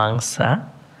some monks,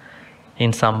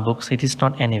 in some books. It is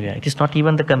not anywhere. It is not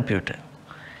even the computer.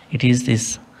 It is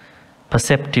this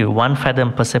perceptive, 1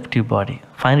 fathom perceptive body.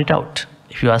 Find it out.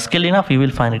 If you are skilled enough, you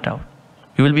will find it out.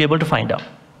 You will be able to find out.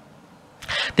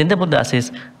 Then the Buddha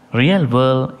says, Real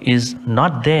world is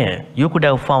not there. You could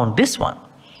have found this one.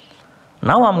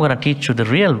 Now I'm going to teach you the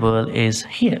real world is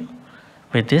here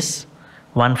with this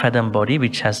 1 fathom body,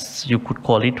 which has, you could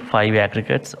call it 5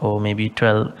 aggregates or maybe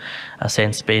 12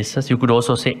 sense spaces. You could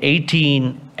also say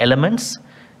 18 elements,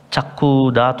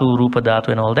 chakku, dhatu, rupa dhatu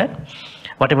and all that.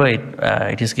 Whatever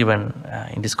it is given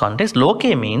in this context. Loke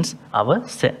means our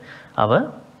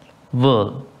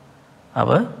world,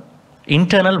 our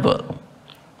internal world.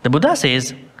 The Buddha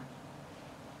says,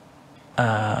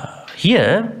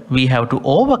 here we have to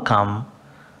overcome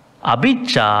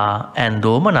abhijja and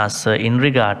domanassa in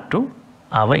regard to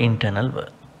our internal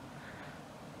world.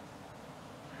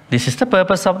 This is the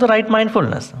purpose of the right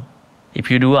mindfulness.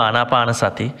 If you do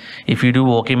anapanasati, if you do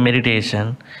walking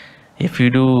meditation, if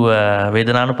you do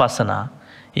vedananupassana,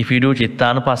 if you do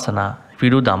chittanupassana, if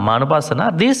you do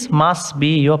dhammanupassana, this must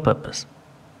be your purpose.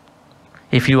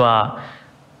 If you are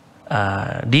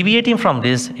deviating from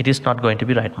this, it is not going to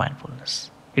be right mindfulness.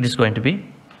 It is going to be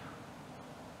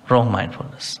wrong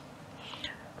mindfulness.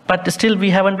 But still we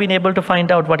haven't been able to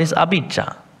find out what is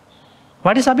abhijja.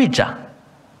 What is abhijja?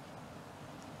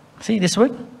 See this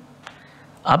word?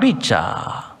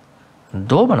 Abhijja,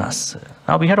 domanassa.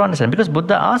 Now we have to understand, because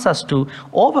Buddha asks us to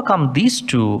overcome these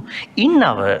two in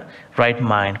our right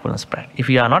mindfulness practice. If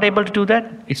we are not able to do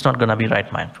that, it's not going to be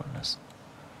right mindfulness.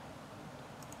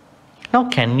 Now,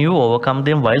 can you overcome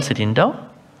them while sitting down?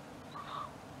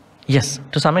 Yes,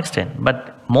 to some extent.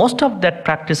 But most of that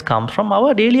practice comes from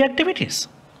our daily activities.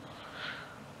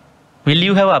 Will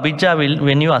you have abhijja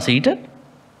when you are seated?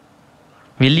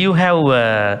 Will you have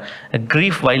a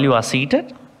grief while you are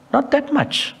seated? Not that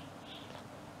much.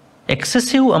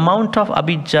 Excessive amount of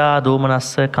abhijja,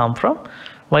 domanassa come from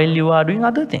while you are doing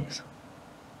other things.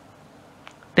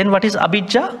 Then what is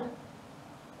abhijja?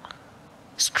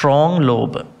 Strong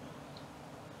lobha.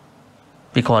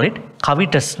 We call it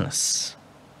covetousness.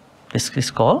 This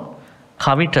is called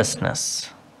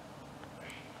covetousness.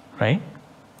 Right?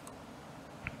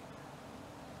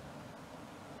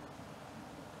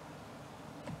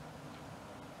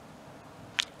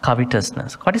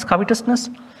 Covetousness. What is covetousness?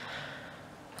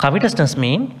 Covetousness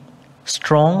means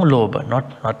strong lobha,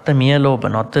 not the mere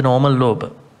lobha, not the normal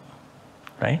lobha.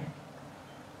 Right?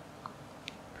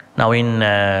 Now in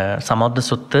some of the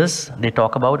suttas, they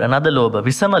talk about another lobha,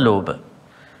 visama lobha.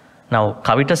 Now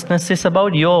covetousness is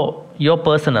about your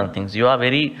personal things. You are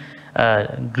very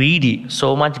greedy,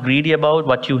 so much greedy about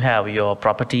what you have, your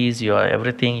properties, your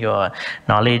everything, your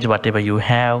knowledge, whatever you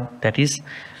have, that is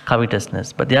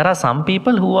covetousness. But there are some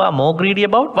people who are more greedy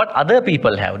about what other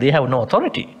people have. They have no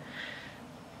authority.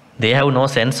 They have no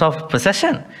sense of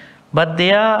possession. But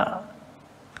they are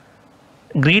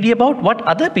greedy about what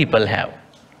other people have.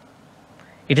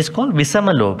 It is called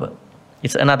visama lobha.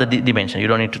 It's another dimension. You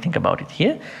don't need to think about it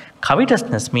here.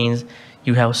 Covetousness means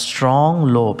you have strong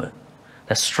lobha.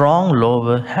 The strong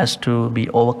lobha has to be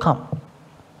overcome.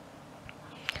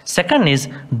 Second is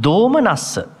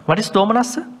domanassa. What is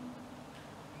domanassa?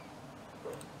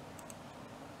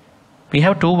 We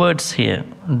have two words here,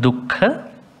 dukkha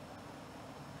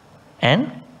and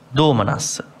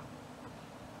domanassa.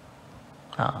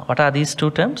 What are these two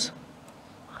terms?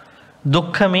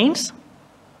 Dukkha means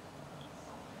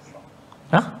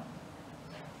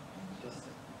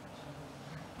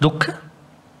dukkha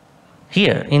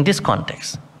here in this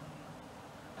context.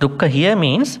 Dukkha here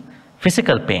means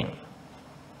physical pain.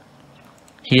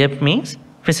 Here means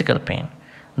physical pain.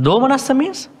 Domanassa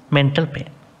means mental pain.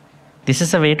 This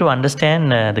is a way to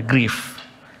understand the grief.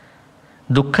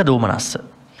 Dukkha domanassa.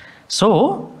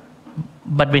 So,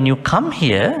 but when you come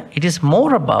here, it is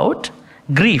more about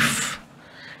grief.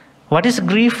 What is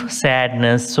grief?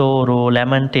 Sadness, sorrow,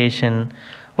 lamentation.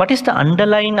 What is the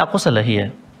underlying akusala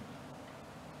here?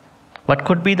 What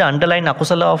could be the underlying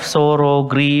akusala of sorrow,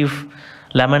 grief,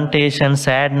 lamentation,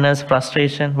 sadness,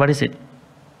 frustration? What is it?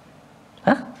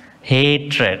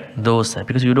 Hatred, dosa.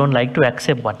 Because you don't like to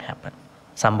accept what happened.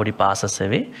 Somebody passes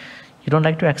away, you don't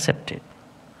like to accept it.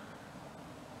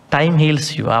 Time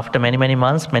heals you. After many, many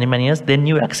months, many, many years, then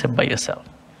you accept by yourself.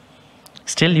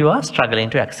 Still you are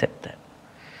struggling to accept that.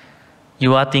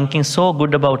 You are thinking so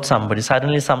good about somebody,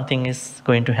 suddenly something is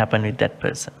going to happen with that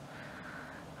person.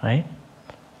 Right?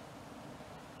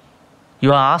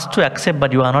 You are asked to accept,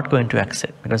 but you are not going to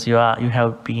accept because you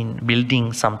have been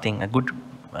building something, a good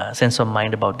sense of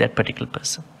mind about that particular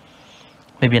person.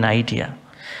 Maybe an idea.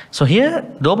 So here,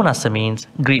 domanassa means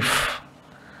grief.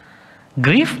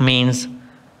 Grief means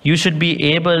you should be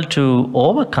able to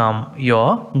overcome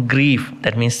your grief.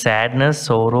 That means sadness,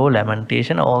 sorrow,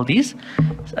 lamentation, all these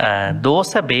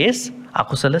dosa-based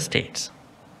akusala states.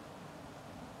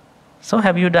 So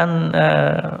have you done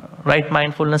right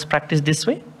mindfulness practice this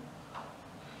way?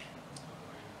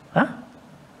 Huh?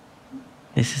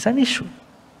 This is an issue.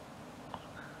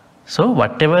 So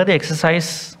whatever the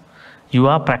exercise you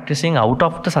are practicing out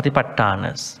of the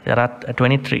Satipatthanas, there are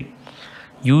 23,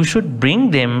 you should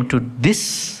bring them to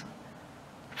this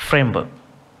framework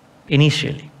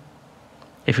initially.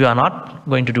 If you are not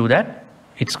going to do that,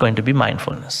 it's going to be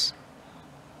mindfulness,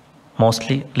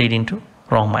 mostly leading to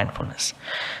wrong mindfulness.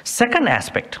 Second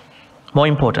aspect, more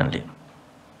importantly,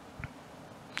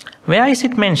 where is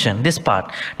it mentioned, this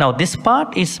part? Now this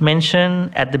part is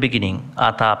mentioned at the beginning,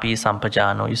 Atapi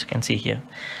Sampajano, you can see here.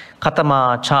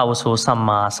 Katama Chauso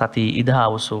Samma Sati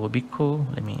Idhauso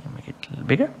Bhikkhu. Let me make it a little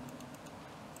bigger.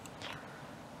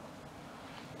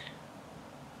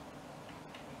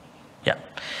 Yeah.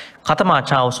 Katama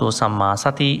Chauso Samma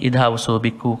Sati Idhauso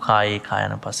Bhikkhu Kai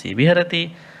Kayanapasi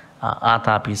Viharati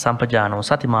Atapi Sampajano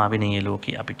Satima Vinaye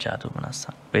Loki Apichatu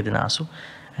Manasa Vedanasu.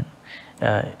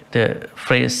 The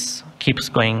phrase keeps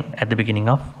going at the beginning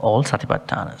of all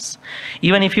Satipatthanas.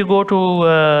 Even if you go to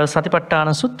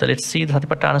Satipatthana Sutta, let's see the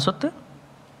Satipatthana Sutta.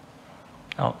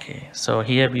 Okay, so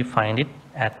here we find it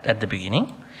at the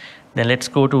beginning. Then let's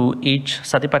go to each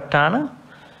Satipatthana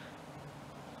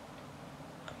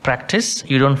practice.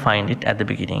 You don't find it at the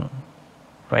beginning,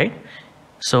 right?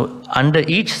 So under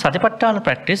each Satipatthana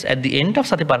practice, at the end of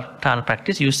Satipatthana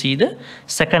practice, you see the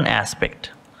second aspect.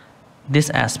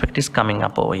 This aspect is coming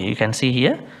up over here. You can see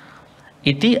here.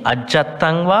 Iti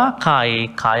ajjattangva kai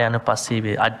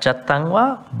kayanupasive.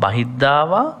 Ajjattangva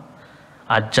bahiddava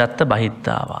ajjatta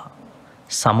bahiddava.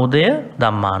 Samudaya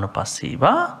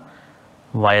dhammanupasiva.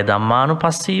 Vaya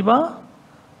dhammanupasiva.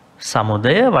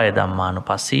 Samudaya vaya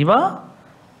dhammanupasiva.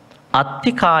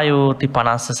 Attikayoti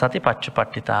panassa sati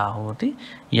paccupattita hoti.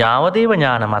 Yavadeva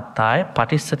jnana mattaya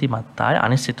patissati mattaya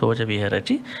anisitoja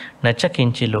viharati nacha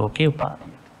kinchi loke upadi.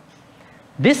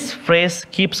 This phrase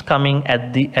keeps coming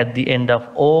at the end of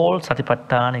all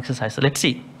Satipatthana exercises. Let's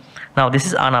see. Now this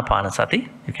is Anapanasati.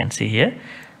 You can see here.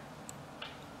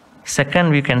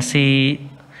 Second, we can see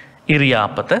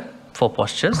Iriyapata, 4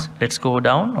 postures. Let's go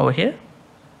down over here.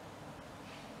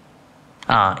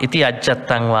 Iti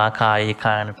ajjattang va kaya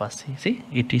kayanupassi. See,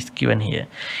 it is given here.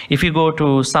 If you go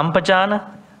to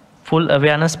Sampajana, full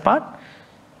awareness part,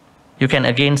 you can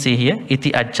again see here,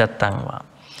 iti ajjattang va.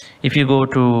 If you go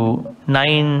to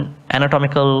 9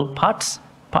 anatomical parts,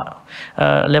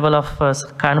 level of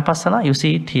Kayanupassana, you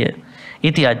see it here.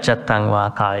 Iti ajjattang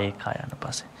va kaya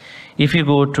kayanupassi. If you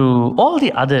go to all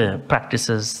the other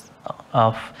practices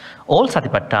of all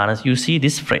Satipatthanas, you see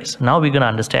this phrase. Now we're going to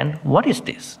understand what is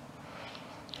this.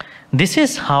 This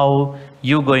is how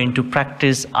you're going to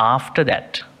practice after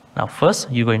that. Now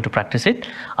first, you're going to practice it.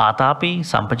 Atapi,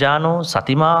 Sampajano,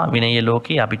 Satima, Vinaya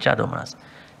Loki, Abhijja Domanas.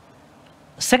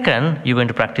 Second, you're going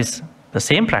to practice the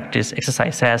same practice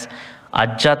exercise as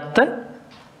Ajjatta,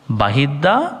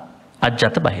 Bahidda,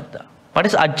 Ajjatta, Bahidda. What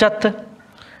is Ajjatta?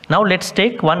 Now let's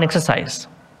take one exercise.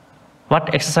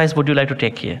 What exercise would you like to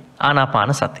take here?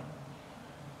 Anapanasati.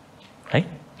 Right?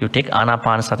 You take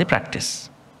Anapanasati practice.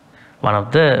 One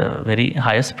of the very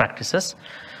highest practices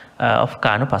of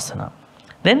Kayanupassana.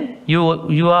 Then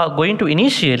you are going to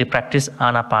initially practice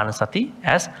Anapanasati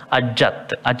as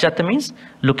Ajjatta. Ajjatta means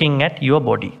looking at your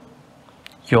body,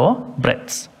 your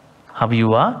breaths, how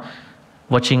you are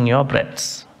watching your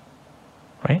breaths,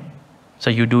 right?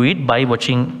 So you do it by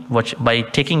by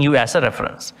taking you as a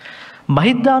reference.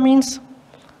 Bahidda means,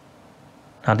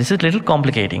 now this is a little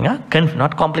complicating,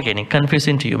 not complicating,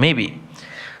 confusing to you maybe.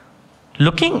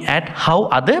 Looking at how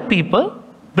other people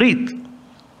breathe.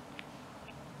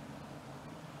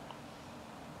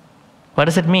 What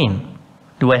does it mean?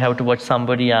 Do I have to watch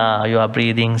somebody, you are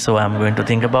breathing, so I'm going to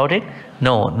think about it?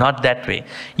 No, not that way.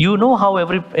 You know how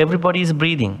everybody is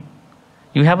breathing.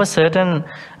 You have a certain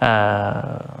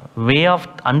way of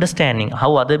understanding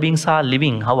how other beings are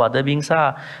living, how other beings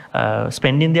are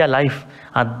spending their life.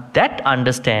 That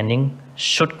understanding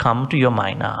should come to your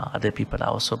mind. Other people are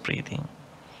also breathing.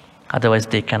 Otherwise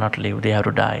they cannot live, they have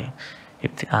to die.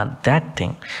 If they, that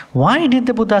thing. Why did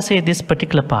the Buddha say this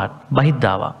particular part,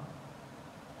 Bahiddava?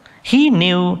 He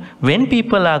knew when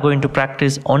people are going to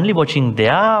practice only watching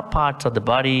their parts of the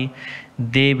body,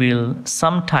 they will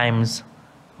sometimes,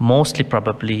 mostly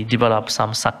probably, develop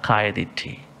some Sakkaya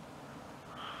Ditthi.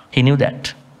 He knew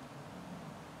that.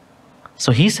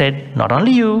 So he said, not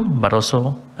only you, but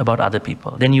also about other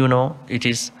people. Then you know it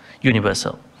is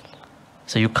universal.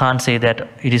 So you can't say that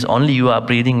it is only you are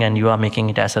breathing and you are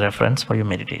making it as a reference for your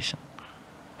meditation.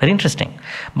 Very interesting.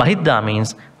 Bahidda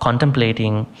means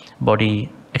contemplating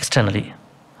body externally,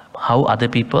 how other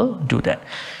people do that.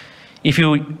 If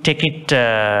you take it,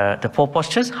 the 4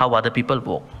 postures, how other people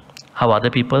walk, how other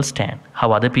people stand,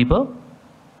 how other people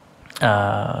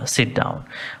sit down,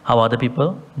 how other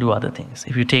people do other things.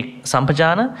 If you take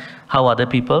Sampajana, how other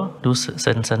people do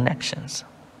certain actions.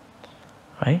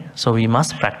 Right? So we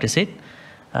must practice it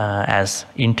as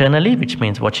internally, which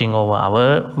means watching over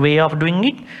our way of doing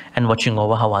it and watching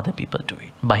over how other people do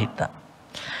it, Bahitta.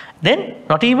 Then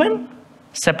not even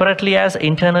separately as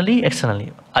internally,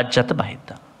 externally, Ajjata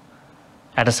Bahitta.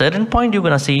 At a certain point you're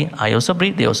going to see, I also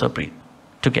breathe, they also breathe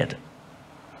together.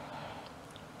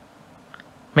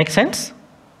 Make sense?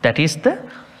 That is the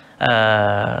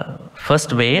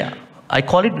first way. I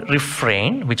call it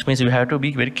refrain, which means you have to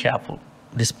be very careful.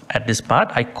 At this part,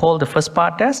 I call the first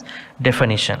part as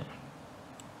definition.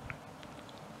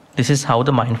 This is how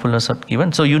the mindfulness is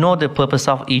given. So you know the purpose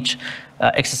of each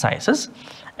exercises.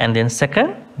 And then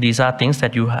second, these are things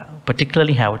that you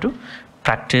particularly have to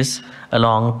practice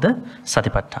along the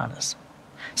Satipatthanas.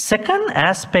 Second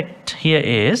aspect here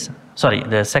is,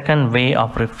 the second way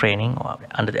of refraining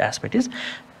under the aspect is,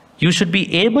 you should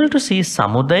be able to see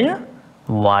Samudaya,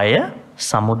 Vaya,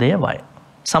 Samudaya, Vaya.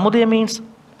 Samudaya means,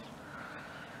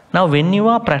 now when you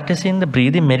are practicing the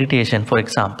breathing meditation, for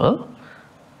example,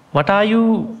 what are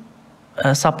you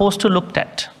supposed to look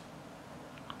at?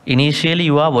 Initially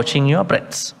you are watching your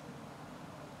breaths,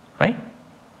 right?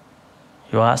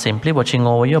 You are simply watching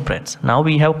over your breaths. Now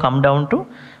we have come down to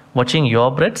watching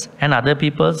your breaths and other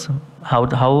people's,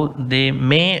 how they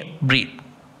may breathe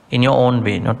in your own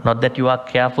way. Not that you are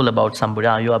careful about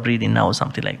somebody, you are breathing now,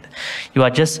 something like that. You are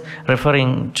just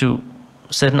referring to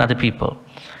certain other people.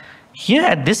 Here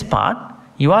at this part,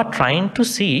 you are trying to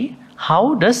see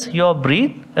how does your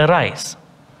breath arise.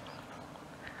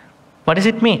 What does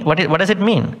it mean? What does it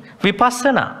mean?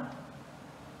 Vipassana.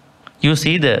 You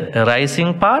see the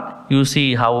arising part, you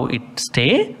see how it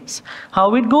stays,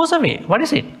 how it goes away. What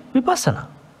is it? Vipassana.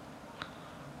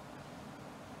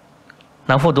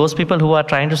 Now for those people who are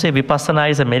trying to say Vipassana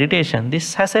is a meditation,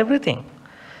 this has everything.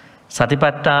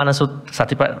 Satipattana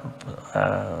Sutta,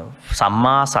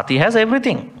 Samma Sati has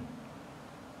everything.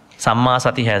 Samma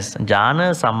Sati has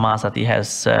jhana, Samma Sati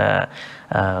has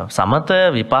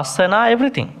samatha, vipassana,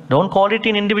 everything. Don't call it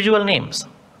in individual names.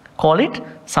 Call it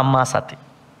Samma Sati,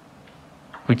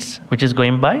 which is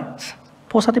going by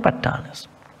 4 Satipatthanas.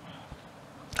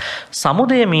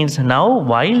 Samudaya means now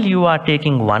while you are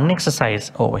taking one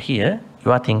exercise over here,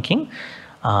 you are thinking,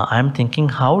 I'm thinking,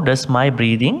 how does my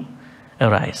breathing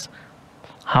arise?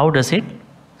 How does it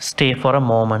stay for a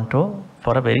moment or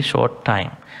for a very short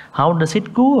time? How does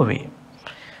it go away?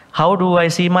 How do I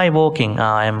see my walking?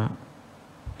 I am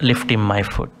lifting my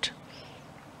foot.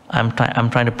 I'm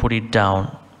trying to put it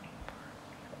down.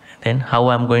 Then how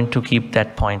I'm going to keep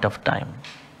that point of time?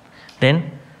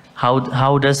 Then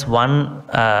how does one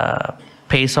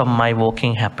pace of my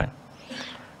walking happen?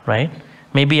 Right?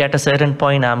 Maybe at a certain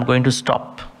point I'm going to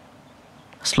stop.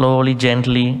 Slowly,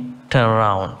 gently turn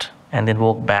around and then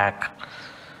walk back.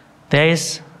 There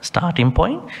is starting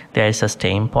point, there is a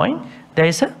staying point, there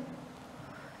is a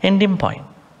ending point.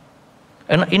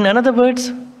 And in other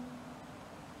words,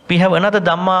 we have another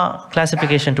Dhamma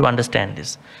classification to understand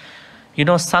this. You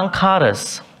know,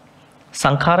 sankharas.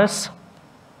 Sankharas?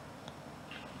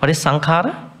 What is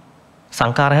sankhara?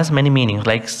 Sankhara has many meanings,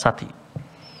 like sati.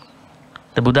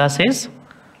 The Buddha says,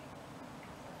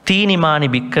 Tinimani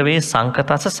bhikkave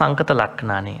sankatasa sankata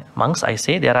laknani. Monks, I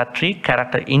say there are 3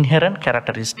 inherent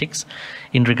characteristics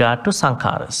in regard to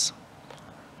sankharas.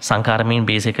 Sankhara means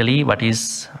basically what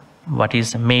is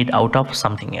made out of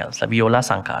something else. We all are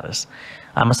sankharas.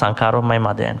 I'm a sankhara of my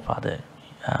mother and father.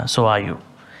 So are you.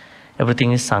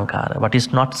 Everything is sankhara. What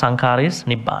is not sankhara is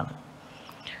nibbana.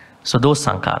 So those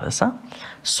sankharas.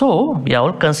 So we are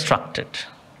all constructed.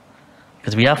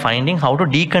 Because we are finding how to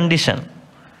decondition.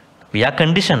 We are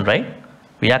conditioned, right?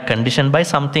 We are conditioned by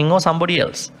something or somebody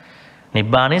else.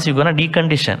 Nibbana is you're going to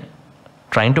decondition.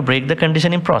 Trying to break the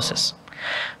conditioning process.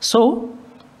 So,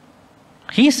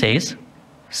 he says,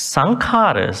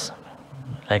 sankharas,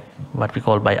 like what we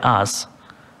call by us,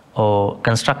 or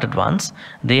constructed ones,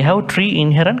 they have 3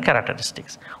 inherent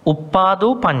characteristics.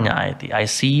 Uppado panyayati, I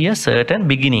see a certain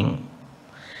beginning.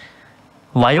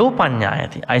 Vayo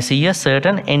panyayati, I see a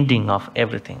certain ending of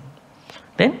everything.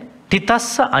 Then,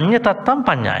 Titassa anyatattam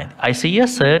panyayati, I see a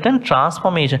certain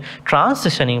transformation,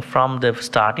 transitioning from the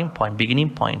starting point, beginning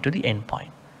point to the end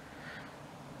point.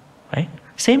 Right?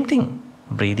 Same thing.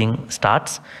 Breathing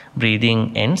starts,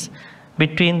 breathing ends.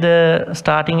 Between the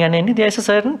starting and ending, there is a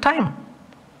certain time.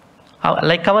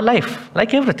 Like our life,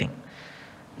 like everything.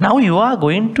 Now you are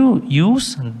going to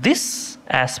use this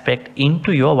aspect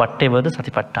into your whatever the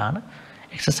Satipatthana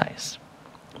exercise.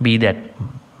 Be that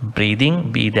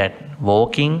breathing, be that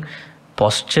walking,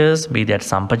 postures, be that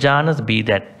sampajanas, be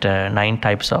that 9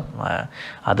 types of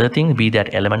other things, be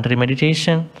that elementary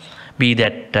meditation, be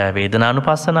that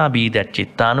Vedananupassana, be that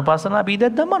Chittanupassana, be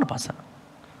that Dhammanupassana.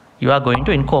 You are going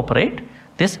to incorporate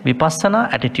this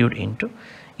Vipassana attitude into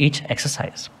each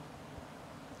exercise.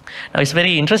 Now it's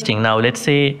very interesting. Now let's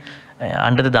say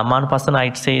under the Dhammanupassana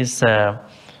it says,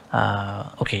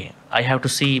 okay, I have to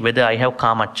see whether I have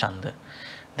Kamachanda.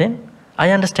 Then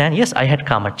I understand, yes, I had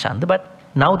Kamachanda, but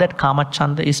now that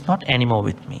Kamachanda is not anymore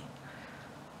with me.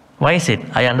 Why is it?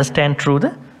 I understand through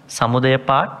the Samudaya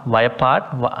part, Vaya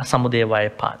part, Samudaya Vaya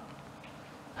part.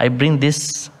 I bring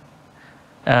this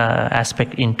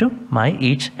aspect into my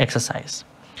each exercise.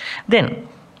 Then,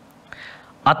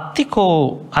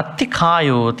 Attikayotiva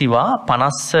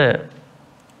Panassa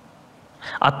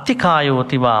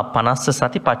Panassa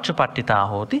Sati Pachupattita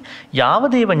Hoti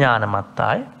Yavadeva Jnana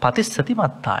Mattai Patissati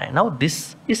Mattai. Now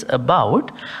this is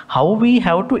about how we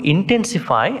have to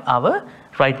intensify our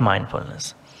right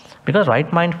mindfulness. Because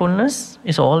right mindfulness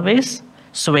is always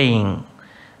swaying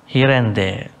here and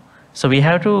there. So we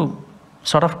have to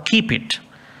sort of keep it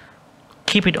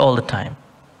all the time.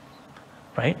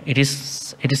 Right? It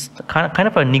is kind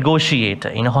of a negotiator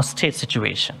in a hostage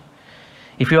situation.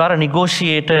 If you are a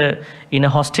negotiator in a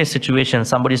hostage situation,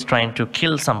 somebody is trying to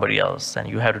kill somebody else, and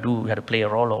you have to play a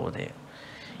role over there.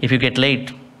 If you get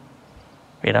late,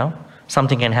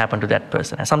 something can happen to that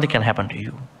person, and something can happen to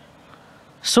you.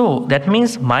 So that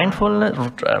means mindfulness,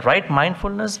 right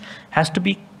mindfulness, has to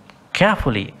be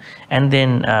carefully and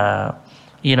then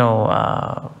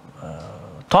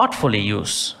thoughtfully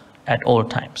used at all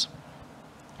times.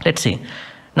 Let's see.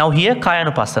 Now here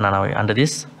Kayanupassana, now under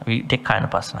this we take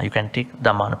Kayanupassana, you can take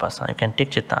Dhammanupassana, you can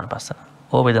take Chittanupassana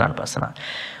or Vedananupassana.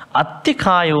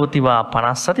 Attikayotiva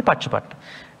Panassati Pachupatta.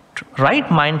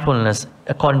 Right mindfulness,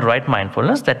 according to right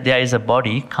mindfulness, that there is a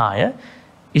body, Kaya,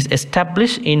 is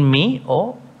established in me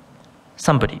or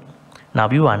somebody. Now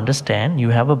you understand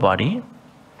you have a body.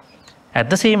 At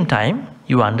the same time,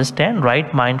 you understand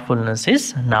right mindfulness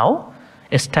is now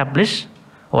established,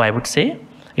 or I would say,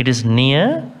 it is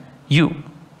near you,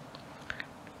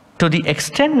 to the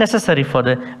extent necessary for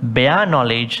the bare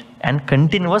knowledge and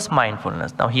continuous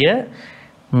mindfulness. Now here,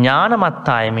 Jnana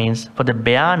Mattai means for the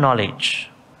bare knowledge.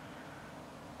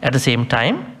 At the same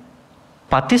time,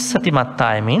 Patissati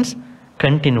Mattai means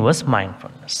continuous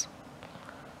mindfulness.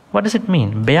 What does it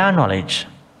mean? Bare knowledge.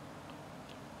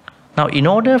 Now in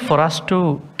order for us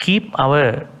to keep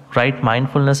our right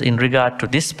mindfulness in regard to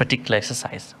this particular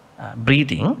exercise,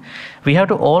 breathing, we have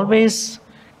to always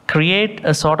create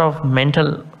a sort of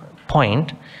mental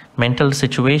point, mental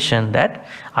situation that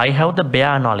I have the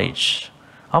bare knowledge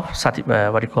of Sati,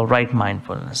 what you call right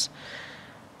mindfulness.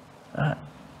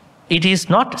 It is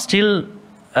not still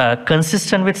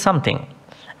consistent with something.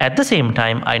 At the same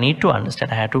time, I need to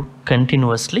understand I have to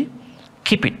continuously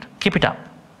keep it up.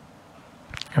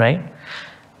 Right?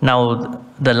 Now,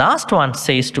 the last one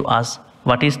says to us,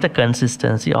 what is the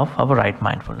consistency of our right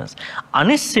mindfulness?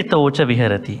 Anissitocha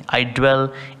viharati. I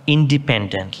dwell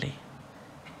independently.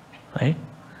 Right?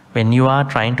 When you are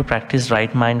trying to practice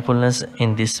right mindfulness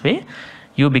in this way,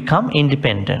 you become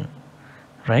independent.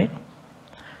 Right?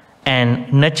 And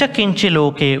nacha kinchi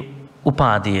loke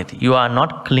upadiyati. You are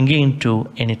not clinging to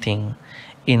anything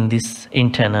in this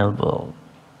internal world.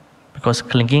 Because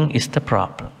clinging is the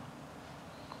problem.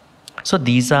 So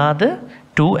these are the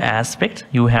two aspects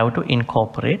you have to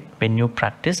incorporate when you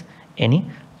practice any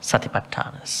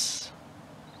Satipatthanas.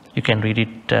 You can read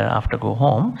it after go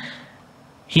home.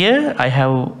 Here I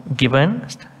have given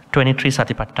 23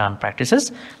 Satipatthana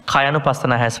practices.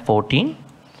 Kayanupassana has 14.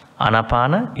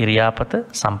 Anapana, Iriyapata,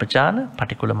 Sampajana,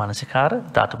 Patikula Manasikara,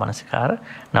 Dhatu Manasikara,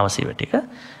 Navasivatika.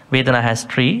 Vedana has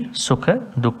 3, Sukha,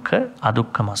 Dukkha,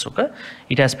 Adukkha Masukha.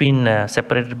 It has been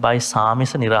separated by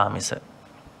Samisa, Niramisa.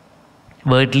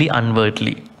 Worldly,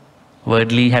 unworldly.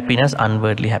 Worldly happiness,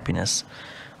 unworldly happiness.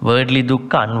 Worldly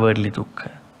dukkha, unworldly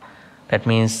dukkha. That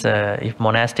means if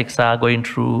monastics are going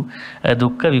through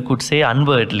dukkha, we could say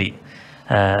unworldly.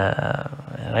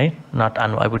 Right? Not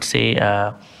I would say,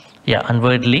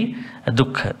 unworldly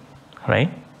dukkha.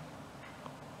 Right?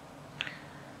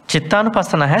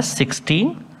 Chittanupassana has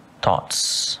 16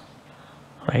 thoughts.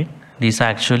 Right? These are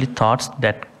actually thoughts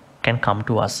that can come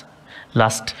to us.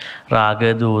 Lust,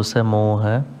 raga, dosa,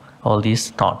 moha, all these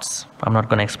thoughts. I'm not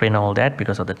going to explain all that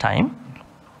because of the time.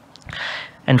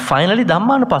 And finally,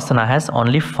 Dhammanupassana has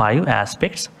only 5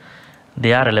 aspects.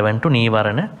 They are relevant to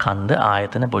Nivarana, Kanda,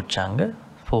 Ayatana, Bojjhanga,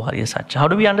 4 Hariya Satya. How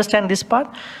do we understand this part?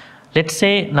 Let's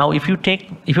say now if you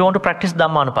want to practice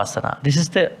Dhammanupassana, this is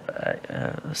the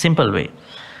simple way.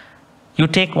 You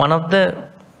take one of the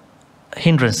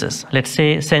hindrances, let's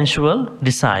say sensual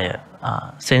desire.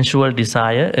 Sensual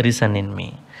desire arisen in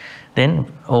me. Then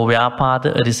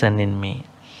vyapada arisen in me.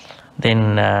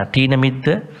 Then tina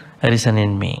midda arisen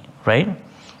in me, right?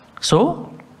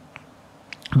 So,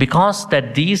 because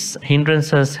that these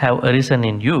hindrances have arisen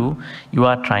in you, you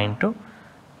are trying to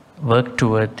work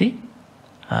toward the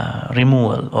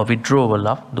removal or withdrawal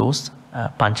of those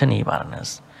pancha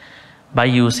nivaranas by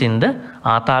using the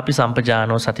atapi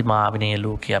sampajano satima vinaya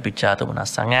loki abhichata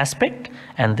munasang aspect,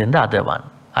 and then the other one,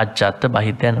 ajjata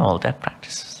bahidya, and all that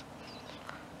practices.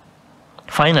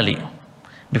 Finally,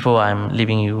 before I am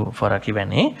leaving you for a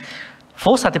Q&A,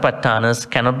 4 satipatthanas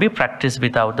cannot be practiced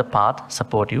without the path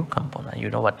supportive component. You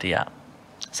know what they are.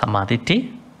 Samma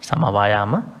ditti, samma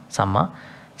vayama, samma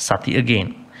sati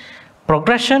again.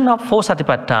 Progression of 4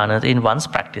 satipatthanas in one's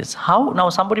practice. How? Now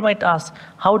somebody might ask,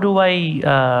 how do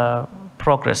I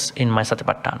progress in my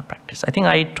satipatthana practice? I think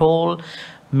I told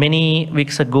many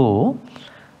weeks ago,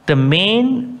 the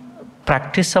main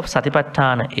practice of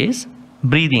satipatthana is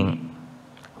breathing.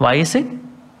 Why is it?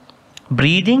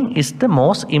 Breathing is the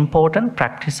most important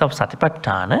practice of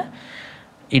satipatthana.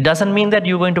 It doesn't mean that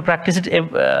you're going to practice it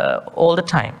all the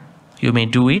time. You may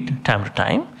do it time to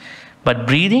time. But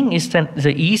breathing is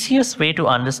the easiest way to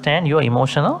understand your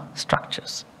emotional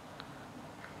structures.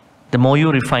 The more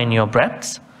you refine your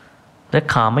breaths, the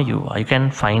calmer you are. You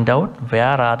can find out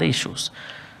where are the issues.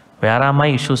 Where are my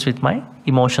issues with my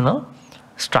emotional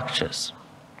structures?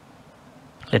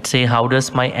 Let's say, how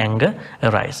does my anger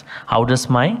arise? How does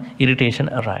my irritation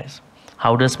arise?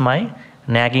 How does my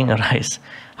nagging arise?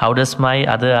 How does my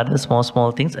other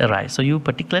small things arise? So you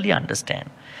particularly understand.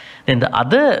 Then the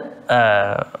other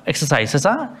exercises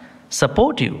are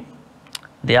supportive.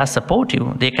 They are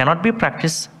supportive. They cannot be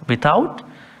practiced without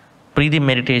breathing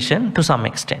meditation to some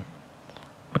extent,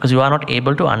 because you are not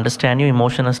able to understand your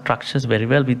emotional structures very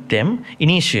well with them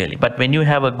initially. But when you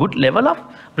have a good level of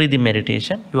breathing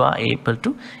meditation, you are able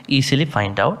to easily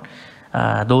find out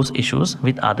those issues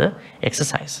with other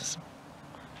exercises.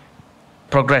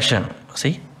 Progression.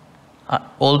 See,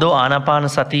 although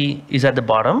Anapanasati is at the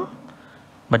bottom,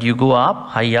 but you go up,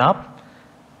 high up,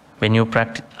 when you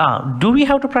practice. Do we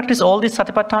have to practice all these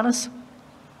satipatthanas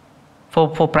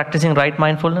for practicing right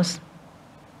mindfulness?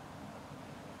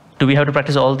 Do we have to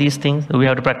practice all these things? Do we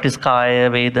have to practice Kaya,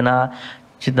 Vedana,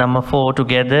 Chittadhamma 4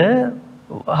 together?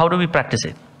 How do we practice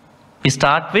it? We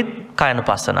start with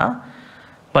Kayanupassana,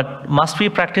 but must we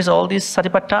practice all these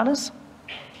satipatthanas?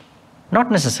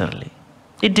 Not necessarily.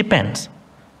 It depends.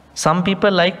 Some people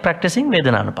like practicing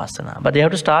Vedananupassana, but they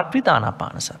have to start with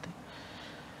Anapanasati.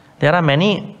 There are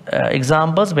many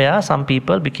examples where some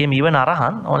people became even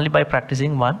Arahan only by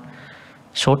practicing one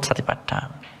short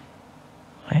satipatthana.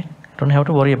 Right? Don't have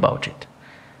to worry about it.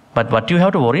 But what you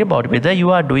have to worry about, whether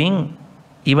you are doing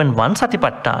even one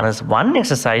satipatthana, one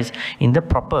exercise in the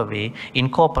proper way,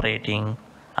 incorporating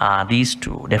these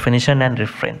two, definition and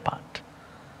refrain part.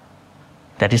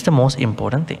 That is the most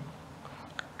important thing.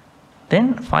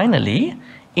 Then finally,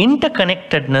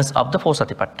 interconnectedness of the 4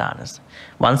 satipatthanas.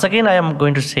 Once again, I am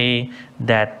going to say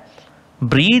that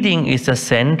breathing is the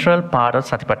central part of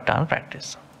satipatthana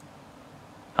practice.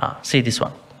 See this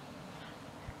one.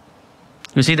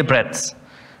 You see the breaths.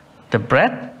 The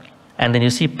breath, and then you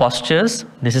see postures.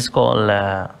 This is called,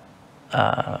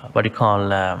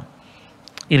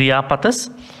 iriyapatas.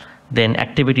 Then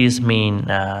activities mean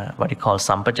what you call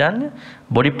sampajanya.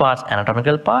 Body parts,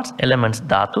 anatomical parts. Elements,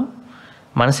 dhatu.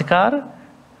 Manasikara,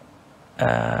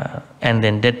 and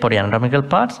then dead body anatomical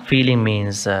parts. Feeling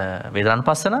means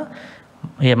Vedanupassana.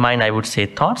 Here mind, I would say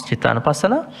thoughts,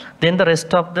 Chittanupassana. Then the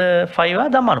rest of the 5 are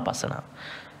Dhammanupassana.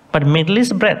 But middle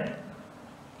is breath.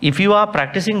 If you are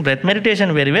practicing breath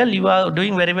meditation very well, you are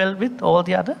doing very well with all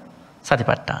the other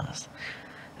satipatthanas.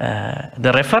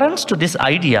 The reference to this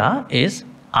idea is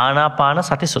Ānāpāna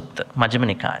Sati Sutta,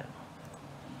 Majjhima Nikāya.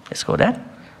 Let's go there.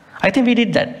 I think we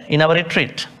did that in our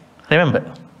retreat. Remember,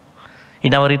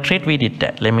 in our retreat we did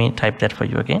that. Let me type that for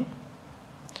you again.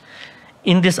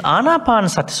 In this Ānāpāna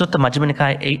Sati Sutta, Majjhima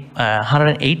Nikāya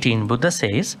 118, Buddha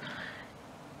says,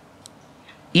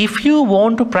 if you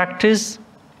want to practice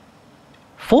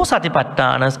 4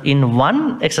 satipatthanas in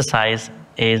one exercise,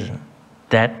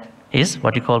 that is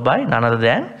what you call by none other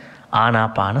than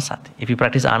Ānāpānasati. If you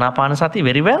practice Ānāpānasati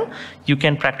very well, you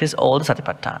can practice all the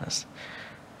satipatthanas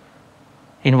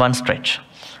in one stretch.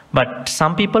 But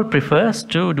some people prefer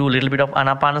to do a little bit of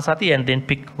Ānāpānasati and then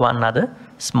pick one other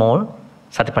small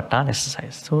satipatthana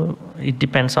exercise. So it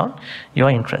depends on your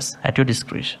interest, at your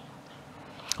discretion.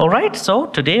 Alright, so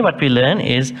today what we learn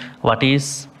is what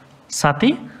is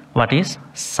Sati, what is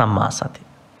Samma Sati.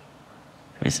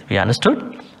 We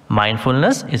understood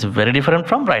mindfulness is very different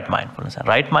from right mindfulness.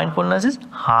 Right mindfulness is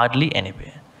hardly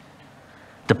anywhere.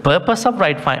 The purpose of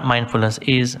right mindfulness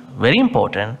is very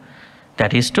important.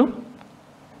 That is to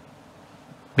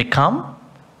become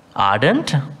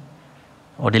ardent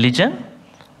or diligent,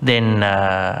 then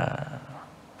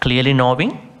clearly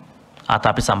knowing,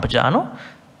 atapi sampajano,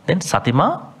 then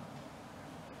satima.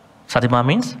 Satima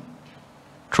means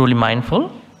truly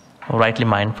mindful, or rightly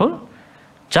mindful,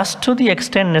 just to the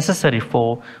extent necessary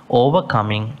for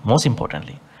overcoming, most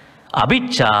importantly,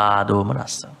 abhijja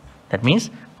domanassa. That means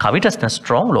covetousness,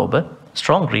 strong lobha,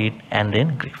 strong greed, and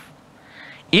then grief.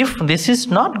 If this is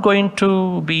not going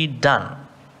to be done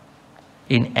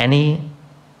in any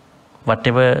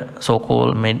whatever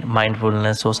so-called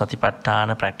mindfulness or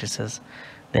satipatthana practices,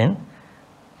 then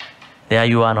there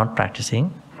you are not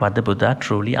practicing what the Buddha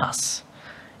truly asks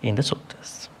in the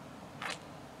suttas.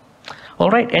 All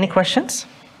right, any questions?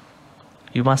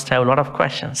 You must have a lot of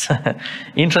questions.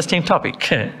 Interesting topic.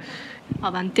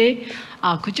 Bhante,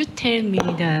 could you tell me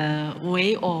the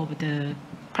way of the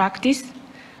practice,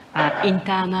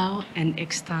 internal and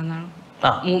external,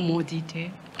 more detail?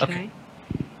 Okay.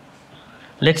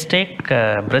 Let's take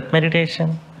breath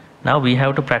meditation. Now we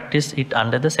have to practice it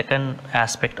under the second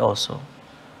aspect also.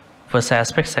 First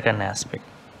aspect, second aspect.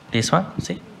 This one,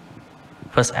 see?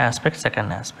 First aspect,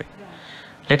 second aspect.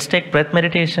 Let's take breath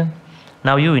meditation.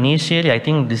 Now you initially, I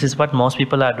think this is what most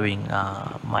people are doing.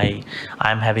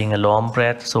 I'm having a long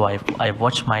breath, so I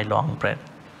watch my long breath.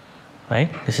 Right?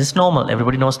 This is normal,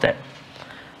 everybody knows that.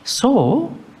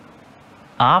 So,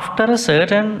 after a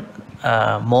certain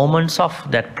moments of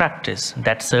that practice,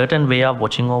 that certain way of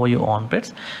watching over your own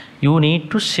breath, you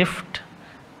need to shift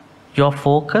your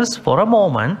focus for a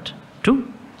moment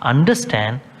to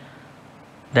understand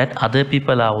that other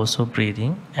people are also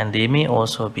breathing and they may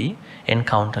also be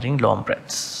encountering long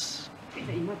breaths. It's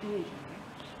an imagination,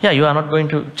 right? Yeah, you are not going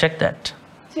to check that.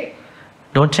 Check.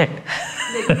 Don't check.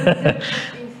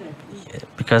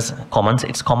 Because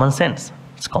it's common sense.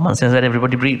 It's common sense that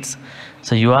everybody breathes.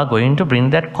 So you are going to bring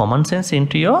that common sense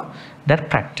into that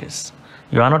practice.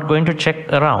 You are not going to check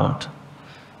around.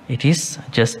 It is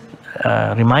just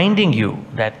reminding you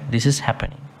that this is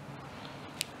happening.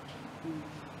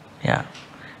 Yeah.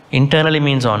 Internally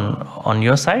means on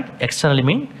your side, externally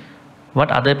means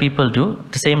what other people do,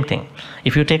 the same thing.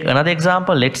 If you take another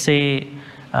example, let's say,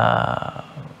 I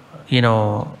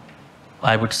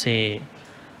would say,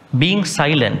 being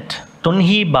silent,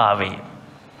 tunhi bhave.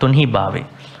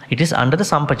 It is under the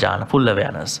sampajana, full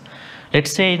awareness.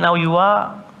 Let's say now you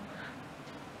are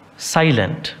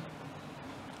silent,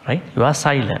 right? You are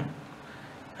silent.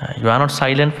 You are not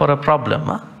silent for a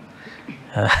problem.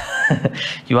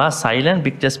 You are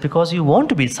silent just because you want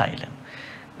to be silent.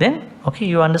 Then, okay,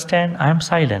 you understand, I am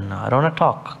silent now, I don't want to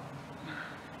talk.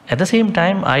 At the same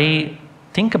time, I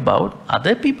think about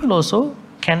other people also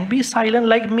can be silent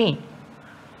like me.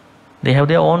 They have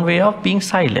their own way of being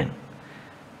silent.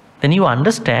 Then you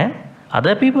understand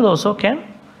other people also can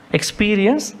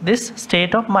experience this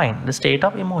state of mind, the state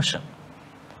of emotion.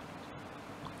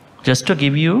 Just to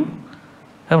give you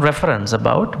a reference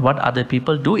about what other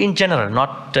people do in general,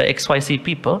 not XYZ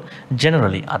people,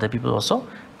 generally other people also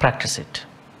practice it.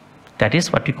 That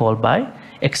is what we call by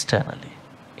externally,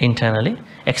 internally,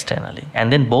 externally,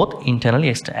 and then both internally,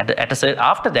 externally.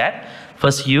 After that,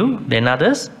 first you, then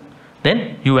others,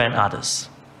 then you and others.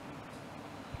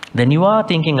 Then you are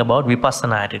thinking about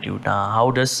vipassana attitude. Now,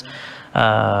 how does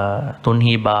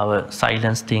tunhi bhava,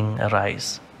 silence thing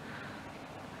arise?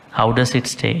 How does it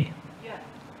stay? Yeah,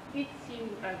 it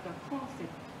seems like a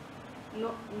concept,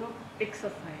 not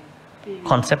exercise.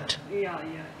 Concept? Yeah,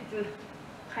 it's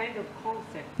a kind of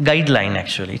concept. Guideline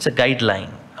actually, it's a guideline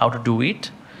how to do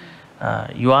it.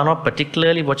 You are not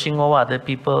particularly watching over other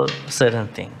people certain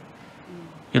thing.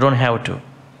 You don't have to.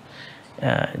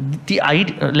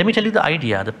 Let me tell you the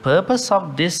idea. The purpose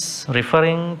of this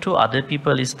referring to other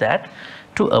people is that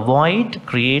to avoid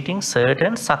creating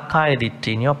certain sakkaya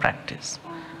ditthi in your practice.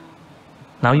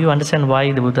 Now you understand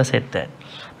why the Buddha said that.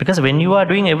 Because when you are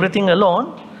doing everything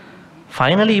alone,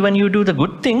 finally when you do the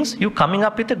good things, you coming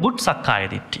up with a good sakkaya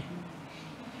ditthi.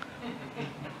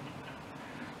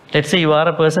 Let's say you are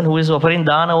a person who is offering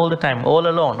dana all the time, all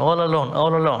alone.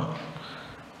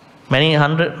 Many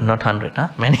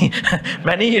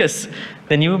years.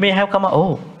 Then you may have come up,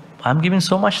 oh, I'm giving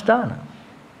so much dana.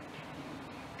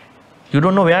 You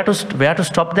don't know where to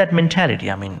stop that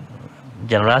mentality. I mean,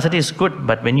 generosity is good,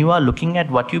 but when you are looking at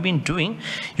what you've been doing,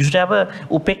 you should have a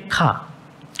upekha.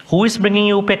 Who is bringing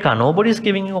you upekha? Nobody is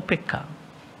giving you upekha.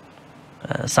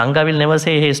 Sangha will never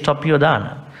say, hey, stop your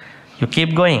dana. You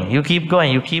keep going,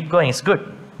 it's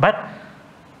good. But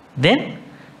Then,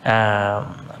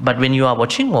 but when you are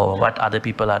watching over what other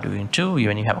people are doing too,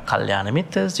 when you have kalyana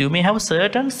mittas, you may have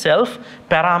certain self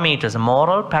parameters,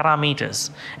 moral parameters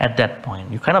at that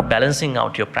point. You're kind of balancing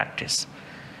out your practice.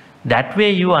 That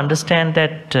way you understand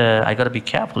that I got to be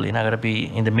careful, I got to be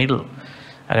in the middle,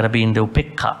 I got to be in the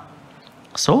upekka.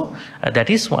 So that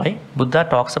is why Buddha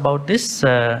talks about this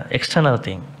external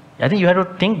thing. I think you have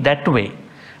to think that way,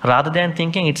 rather than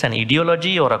thinking it's an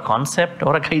ideology or a concept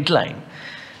or a guideline.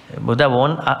 Buddha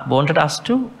wanted us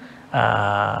to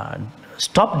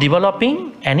stop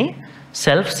developing any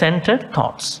self-centered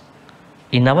thoughts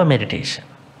in our meditation.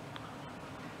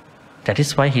 That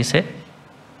is why he said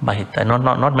Bahitta.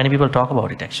 Not many people talk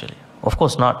about it actually. Of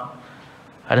course not.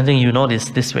 I don't think you know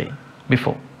this way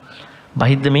before.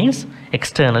 Bahitta means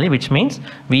externally, which means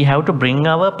we have to bring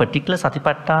our particular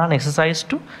Satipatthana exercise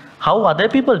to how other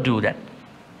people do that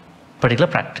particular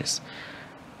practice.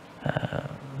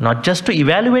 Not just to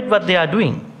evaluate what they are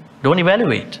doing. Don't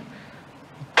evaluate.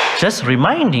 Just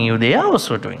reminding you they are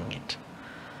also doing it.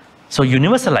 So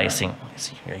universalizing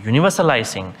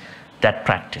that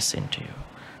practice into you.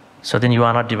 So then you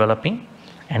are not developing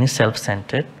any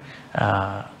self-centered,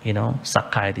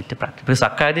 Sakkaya Dittha practice. Because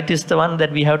Sakkaya Dittha is the one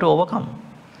that we have to overcome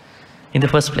in the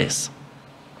first place.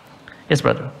 Yes,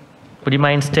 brother. Would you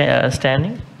mind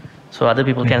standing? So other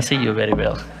people can see you very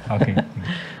well. Okay.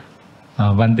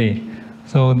 Bhante,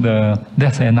 so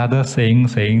there's another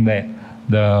saying that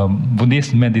the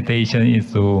Buddhist meditation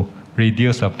is to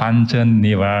reduce the pancha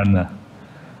nivarana.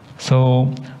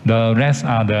 So the rest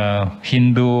are the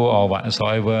Hindu or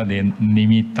whatsoever, the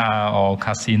nimitta or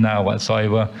kasina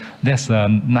whatsoever. That's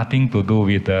nothing to do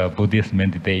with the Buddhist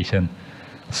meditation.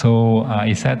 So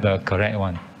is that the correct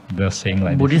one? The saying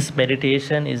like Buddhist this?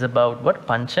 meditation is about what?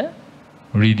 Pancha?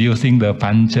 Reducing the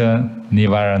pancha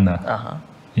nivarana.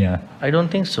 Yeah. I don't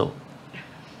think so.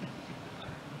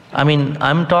 I mean,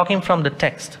 I'm talking from the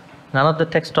text. None of the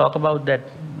texts talk about that.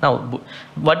 Now,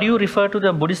 what do you refer to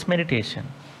the Buddhist meditation?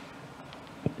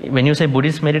 When you say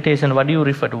Buddhist meditation, what do you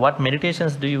refer to? What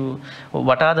meditations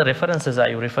what are the references are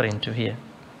you referring to here?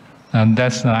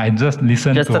 That's I just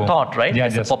listened just to... Just the thought, right? Yeah,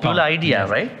 it's just a popular thought. idea, Yes.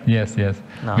 right? Yes, yes.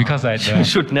 No. Because you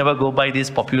should never go by these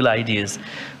popular ideas.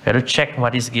 You have to check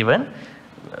what is given.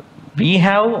 We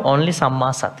have only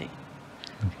Samma Sati.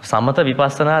 Samatha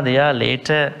Vipassana, they are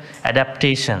later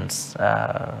adaptations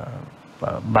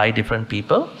by different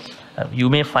people. You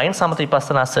may find Samatha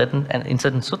Vipassana in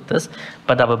certain suttas,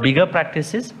 but our bigger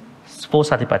practice is 4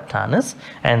 Satipatthanas,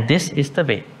 and this is the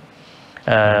way.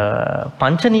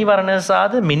 Pancha Nivaranas are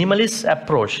the minimalist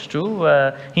approach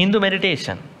to Hindu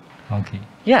meditation. Okay.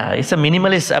 Yeah, it's a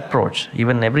minimalist approach.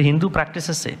 Even every Hindu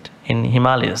practices it in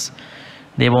Himalayas.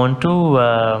 They want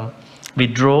to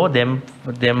withdraw them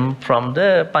from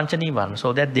the Pancha Nivana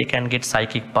so that they can get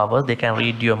psychic power, they can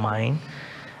read your mind,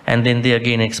 and then they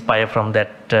again expire from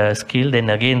that skill, then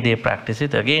again they practice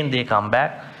it, again they come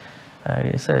back.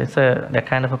 It's that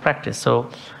kind of a practice. So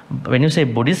when you say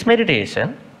Buddhist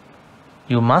meditation,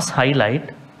 you must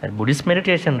highlight that Buddhist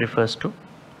meditation refers to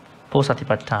 4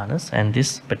 Satipatthanas and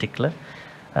this particular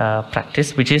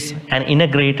practice, which is an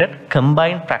integrated,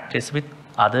 combined practice with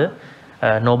other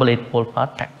Noble Eightfold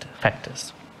Path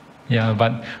factors. Yeah,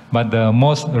 but the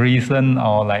most recent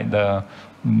or like the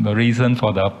reason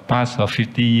for the past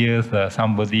 50 years,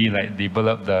 somebody like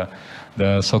developed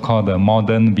the so-called the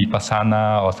modern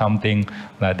Vipassana or something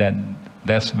like that.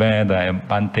 That's where the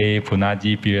Bhante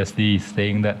Punaji previously is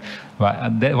saying that,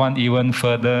 but that one even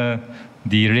further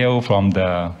derail from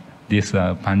this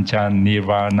Pancha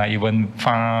Nirvana, even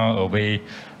far away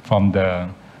from the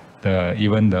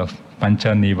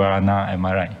Pancha Nirvana. Am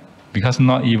I right? Because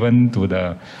not even to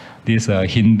this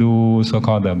Hindu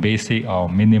so-called the basic or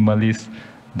minimalist,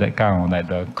 that kind of like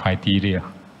the criteria.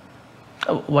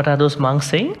 What are those monks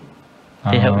saying?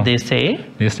 They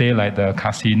say like the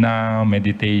Kasina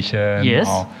meditation, yes,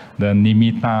 or the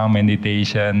Nimitta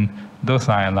meditation. Those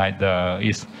are like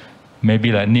it's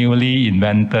maybe like newly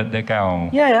invented, that kind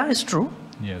of. Yeah, it's true.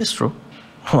 Yes. It's true.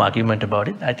 No argument about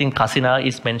it. I think Kasina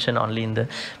is mentioned only in the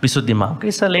Visuddhimagga.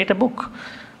 It's a later book.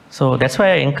 So that's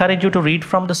why I encourage you to read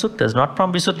from the suttas, not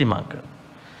from Visuddhimagga.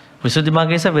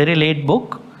 Visuddhimagga is a very late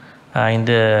book in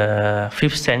the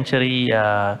 5th century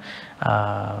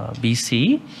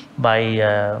BC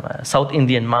by South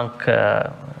Indian monk,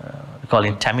 we call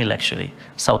him Tamil actually,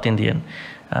 South Indian,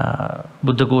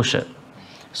 Buddhaghosa.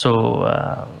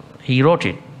 So he wrote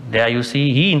it. There you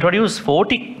see, he introduced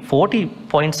 40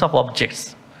 points of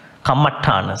objects,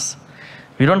 kammatthanas.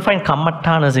 We don't find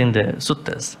kammatthanas in the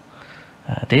suttas.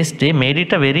 They made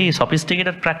it a very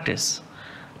sophisticated practice,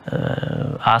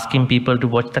 asking people to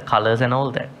watch the colors and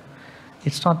all that.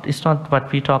 It's not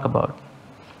what we talk about.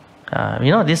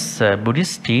 These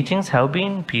Buddhist teachings have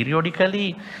been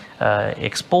periodically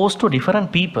exposed to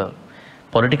different people,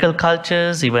 political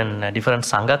cultures, even different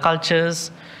Sangha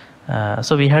cultures.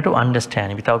 So we have to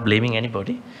understand it without blaming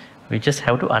anybody. We just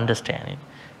have to understand it.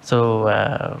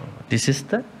 So this is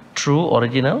the true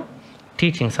original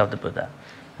teachings of the Buddha.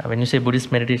 When you say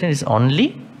Buddhist meditation, it's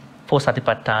only for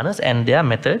Satipatthanas and their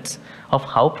methods of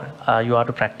how you are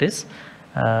to practice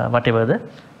whatever the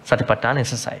Satipatthana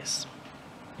exercise.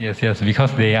 Yes,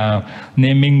 because they are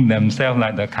naming themselves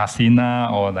like the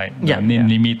Kasina or like the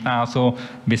Nimitta. So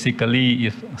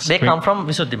basically, they come from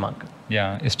Visuddhimagga.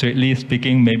 Yeah, strictly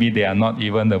speaking, maybe they are not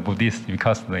even the Buddhists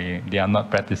because they are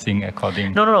not practicing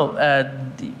according. No.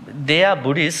 They are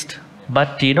Buddhist,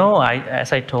 but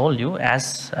as I told you,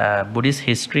 as Buddhist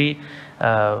history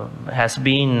has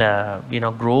been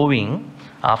growing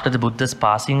after the Buddha's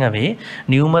passing away,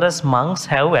 numerous monks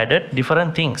have added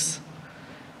different things.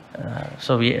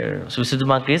 So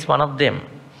Visuddhimagga is one of them.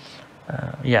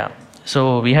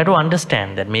 So we have to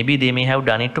understand that maybe they may have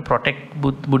done it to protect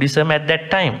Buddhism at that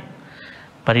time,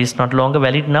 but it's not longer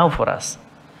valid now for us.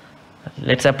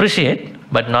 Let's appreciate,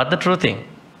 but not the true thing.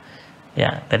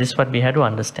 Yeah, that is what we have to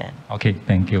understand. Okay,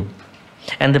 thank you.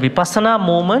 And the Vipassana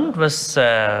movement was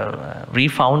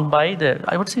found by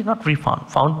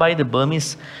the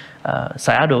Burmese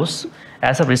Sayados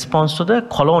as a response to the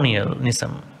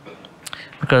colonialism.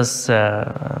 Because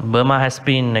Burma has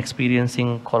been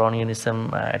experiencing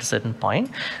colonialism at a certain point.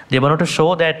 They wanted to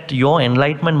show that your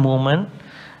enlightenment movement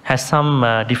has some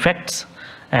defects,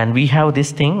 and we have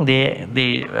this thing. They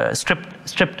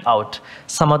stripped out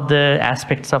some of the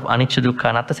aspects of anicca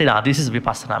dukkha anatta, said, this is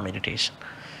Vipassana meditation.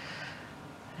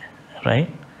 Right?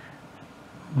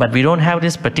 But we don't have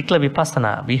this particular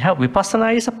Vipassana. We have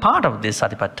Vipassana is a part of this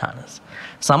Satipatthanas.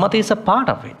 Samatha is a part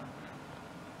of it.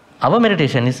 Our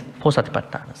meditation is for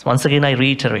Satipatthanas. Once again, I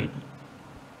reiterate.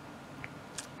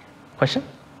 Question?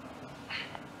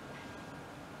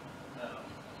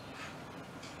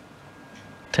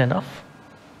 Turn off.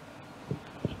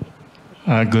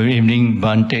 Good evening,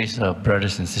 Bhante's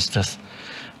brothers and sisters.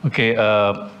 Okay,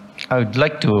 I would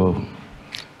like to,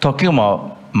 talking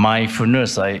about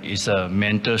mindfulness is a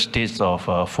mental state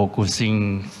of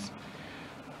focusing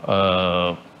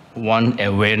one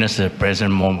awareness at the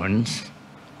present moment,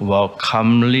 while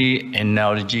calmly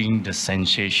acknowledging the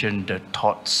sensation, the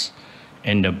thoughts,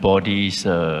 and the body's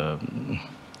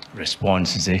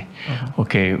response.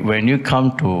 Okay, when you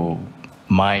come to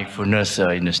mindfulness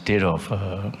in the state of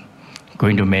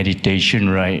going to meditation,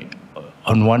 right?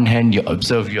 On one hand, you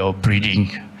observe your breathing.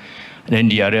 Then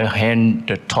the other hand,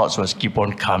 the thoughts will keep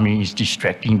on coming. It's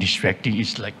distracting.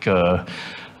 It's like a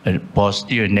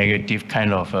positive and negative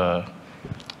kind of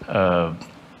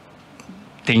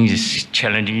things is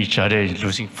challenging each other,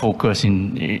 losing focus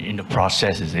in the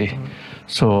process.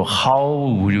 So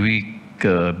how would we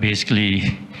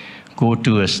basically go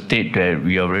to a state where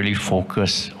we are really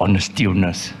focused on the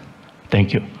stillness?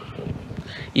 Thank you.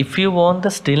 If you want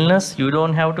the stillness, you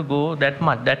don't have to go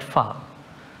that far.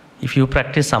 If you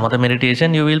practice samatha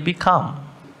meditation, you will be calm.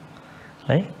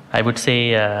 Right? I would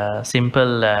say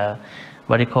simple,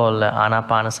 what you call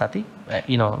anapanasati.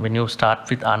 When you start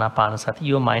with anapanasati,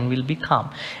 your mind will be calm.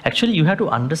 Actually, you have to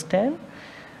understand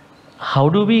how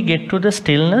do we get to the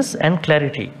stillness and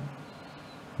clarity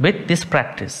with this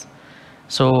practice.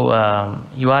 So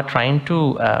you are trying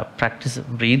to practice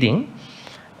breathing.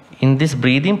 In this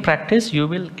breathing practice, you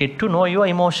will get to know your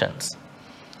emotions.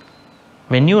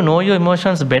 When you know your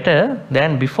emotions better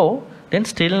than before, then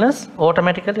stillness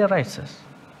automatically arises.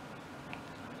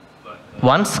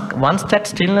 Once that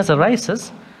stillness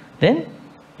arises, then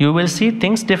you will see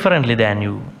things differently than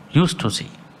you used to see.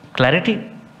 Clarity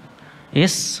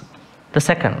is the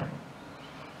second.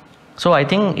 So I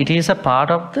think it is a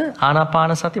part of the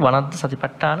Anapanasati, one of the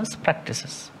Satipatthanas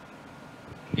practices.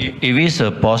 If it's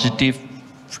a positive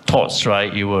thoughts,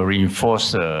 right, it will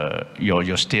reinforce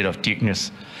your state of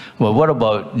thickness. Well, what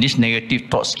about these negative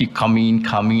thoughts keep coming?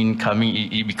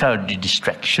 It becomes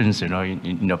distractions,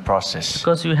 in the process.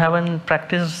 Because you haven't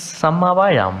practiced Samma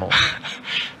Vayamo.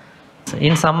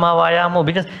 In Samma Vayamo,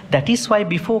 because that is why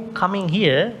before coming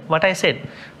here, what I said,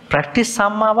 practice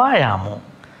Samma Vayamo.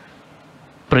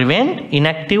 Prevent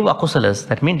inactive akusalas.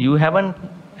 That means you haven't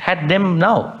had them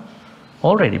now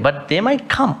already, but they might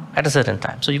come at a certain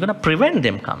time. So you're going to prevent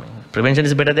them coming. Prevention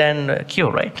is better than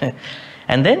cure, right?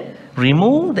 And then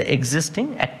remove the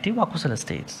existing active akusala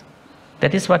states.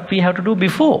 That is what we have to do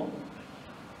before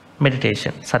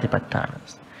meditation,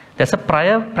 Satipatthanas. That's a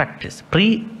prior practice,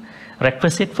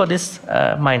 prerequisite for this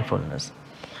mindfulness.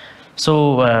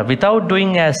 So without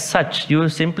doing as such, you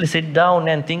simply sit down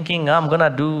and thinking, I'm going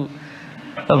to do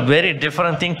a very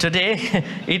different thing today.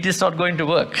 It is not going to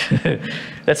work.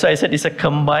 That's why I said it's a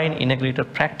combined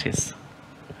integrated practice,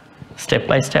 step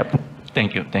by step.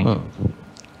 Thank you. Thank you.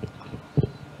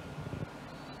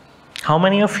 How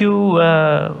many of you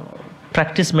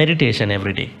practice meditation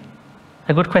every day?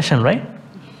 A good question, right?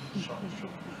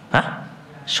 Huh?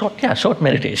 Short, yeah, short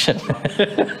meditation.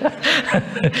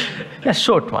 Yeah,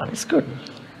 short one, it's good.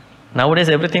 Nowadays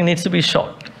everything needs to be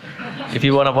short. If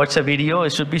you want to watch a video,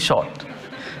 it should be short.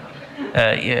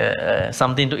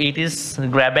 Something to eat is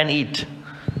grab and eat,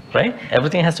 right?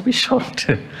 Everything has to be short.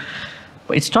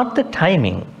 But it's not the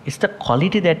timing, it's the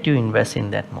quality that you invest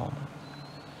in that moment.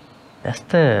 That's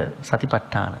the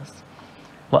Satipatthanas.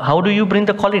 Well, how do you bring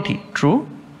the quality? Through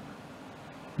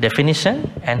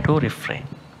definition and to refrain.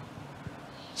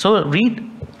 So read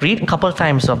a couple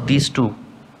times of these two,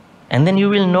 and then you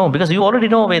will know, because you already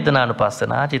know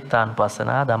Vedananupassana,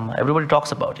 Chittanupassana, Dhamma, everybody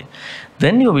talks about it.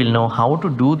 Then you will know how to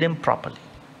do them properly,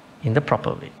 in the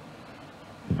proper way.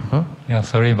 Yeah,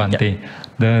 sorry, Bhante.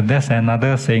 Yeah. There's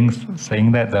another saying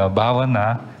that the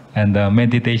bhavana and the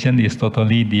meditation is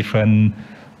totally different.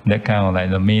 That kind of like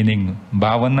the meaning.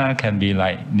 Bhavana can be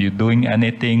like you doing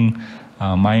anything,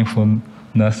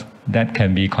 mindfulness, that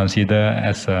can be considered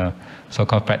as a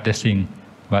so-called practicing.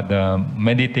 But the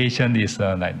meditation is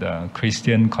like the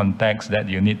Christian context that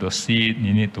you need to see it,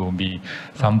 you need to be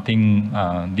something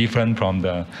different from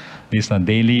this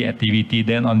daily activity,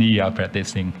 then only you are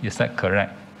practicing. Is that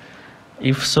correct?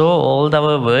 If so, all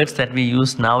our words that we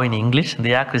use now in English,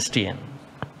 they are Christian.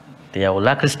 They are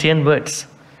all Christian words.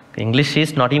 English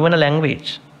is not even a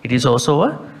language. It is also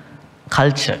a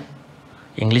culture.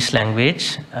 English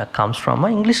language comes from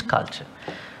an English culture.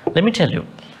 Let me tell you.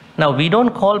 Now, we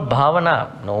don't call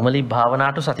bhavana, normally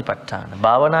bhavana to satipatthana.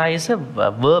 Bhavana is a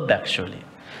verb actually.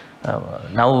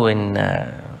 Now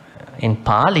in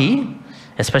Pali,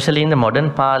 especially in the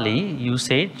modern Pali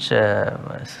usage,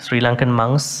 Sri Lankan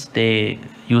monks, they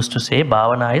used to say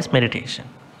bhavana is meditation.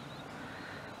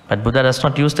 But Buddha does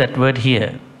not use that word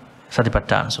here,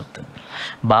 Satipattana Sutta.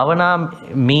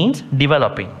 Bhavana means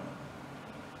developing.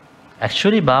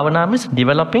 Actually, bhavana means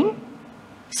developing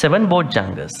 7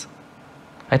 bodhjangas.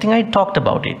 I think I talked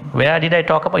about it. Where did I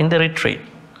talk about? In the retreat.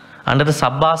 Under the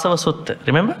Sabbasava Sutta.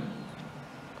 Remember?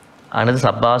 Under the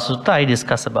Sabbasava Sutta, I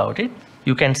discussed about it.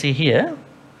 You can see here,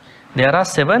 there are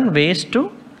 7 ways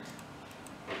to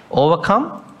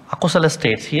overcome akusala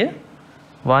states here.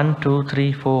 1, 2,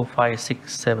 3, 4, 5,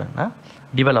 6, 7.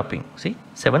 Developing. See?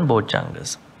 7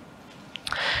 bodhjangas.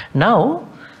 Now,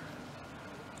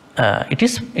 it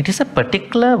is a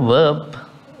particular verb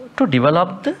to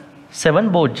develop the 7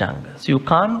 bodhjangas. You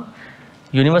can't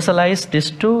universalize this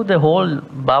to the whole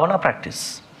bhavana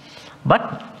practice.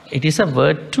 But it is a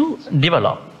word to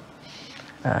develop.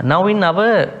 Now in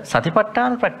our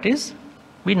Satipatthana practice,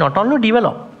 we not only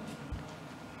develop,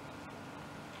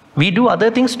 we do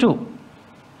other things too.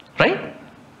 Right?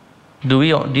 Do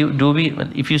we,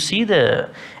 if you see the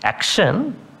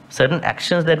action, certain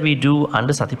actions that we do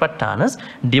under Satipatthanas,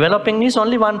 developing is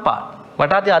only one part.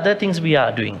 What are the other things we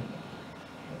are doing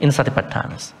in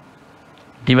Satipatthanas?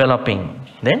 Developing,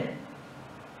 then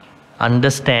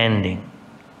understanding,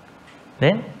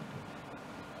 then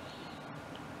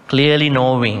clearly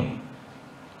knowing.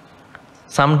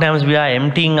 Sometimes we are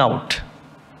emptying out,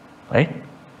 right?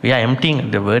 We are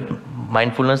emptying. The word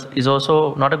mindfulness is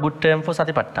also not a good term for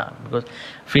Satipatthana, because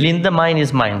filling the mind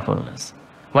is mindfulness.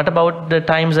 What about the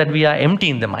times that we are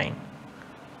emptying the mind?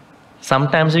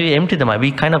 Sometimes we empty the mind.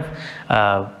 We kind of,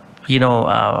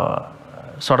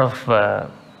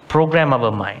 program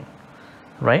our mind,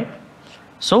 right?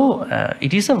 So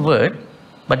it is a word,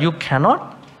 but you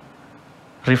cannot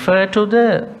refer to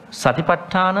the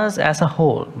Satipatthanas as a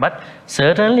whole. But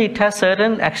certainly it has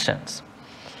certain actions.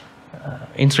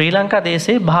 In Sri Lanka, they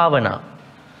say bhavana,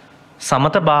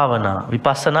 samatha bhavana,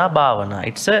 vipassana bhavana.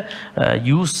 It's a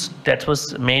use that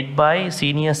was made by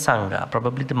senior Sangha,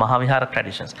 probably the Maha Vihara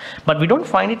traditions. But we don't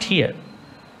find it here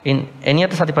in any of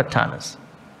the Satipatthanas.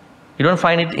 You don't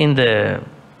find it in the,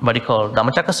 what you call,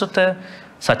 Dhammacakkapavattana Sutta,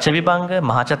 Satchavibhanga,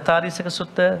 Mahachattarisaka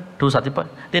Sutta, to Satipattana.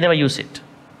 They never use it.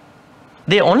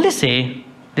 They only say,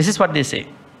 this is what they say.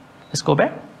 Let's go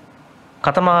back.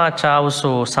 Katama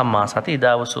chauso samma sati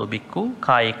idauso bhikkhu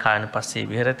kai kayana passe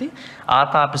viharati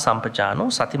atapi sampajano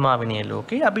satima vinaya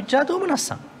loke abhijja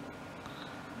domanassam.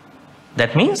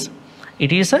 That means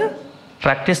it is a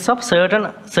practice of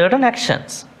certain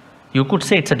actions. You could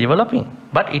say it's a developing,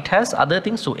 but it has other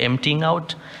things too, emptying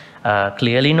out,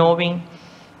 clearly knowing,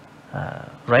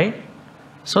 right?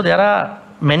 So there are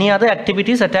many other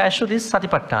activities attached to this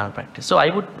Satipatthana practice. So I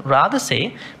would rather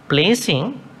say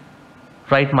placing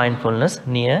right mindfulness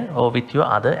near or with your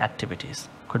other activities.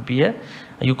 Could be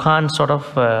you can't sort of,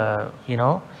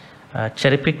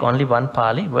 cherry pick only one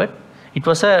Pali word. It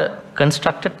was a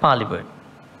constructed Pali word.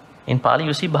 In Pali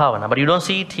you see bhavana, but you don't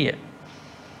see it here.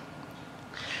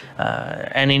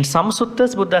 And in some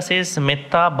suttas, Buddha says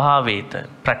metta bhaveta,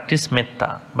 practice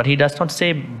metta. But he does not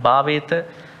say bhaveta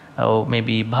or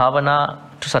maybe bhavana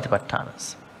to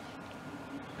Satipatthanas.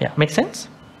 Yeah, makes sense?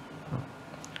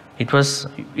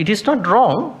 It is not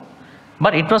wrong,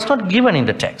 but it was not given in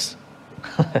the text.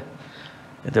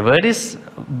 The word is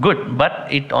good, but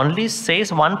it only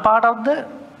says one part of the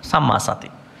Samma Sati.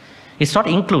 It's not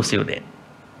inclusive there.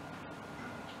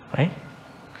 Right?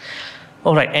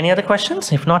 All right, any other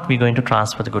questions? If not, we're going to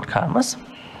transfer the good karmas.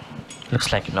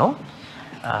 Looks like you know.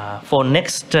 For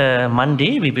next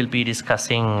Monday, we will be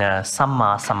discussing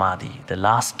Samma Samadhi, the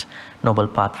last noble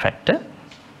path factor.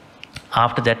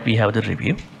 After that, we have the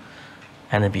review,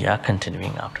 and then we are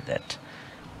continuing after that.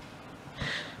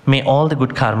 May all the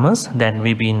good karmas that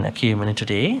we've been accumulating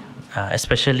today,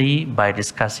 especially by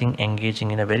engaging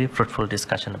in a very fruitful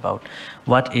discussion about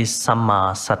what is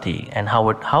Samma Sati and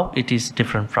how it is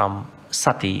different from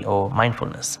Sati or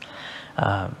mindfulness,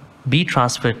 be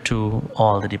transferred to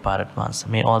all the departed ones.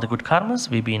 May all the good karmas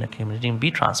we've been accumulating be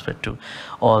transferred to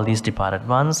all these departed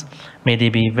ones. May they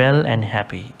be well and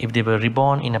happy. If they were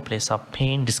reborn in a place of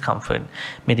pain, discomfort,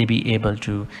 may they be able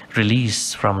to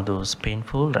release from those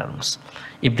painful realms.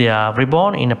 If they are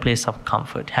reborn in a place of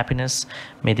comfort, happiness,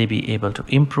 may they be able to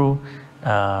improve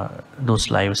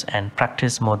those lives and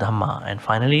practice more Dhamma, and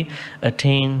finally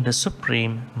attain the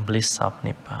supreme bliss of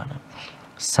Nibbana.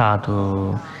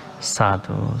 Sadhu,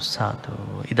 sadhu,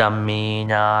 sadhu. Idammi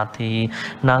ñāti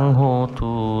nang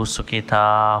hotu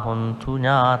sukhita hontu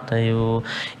ñātayo.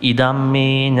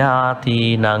 Idammi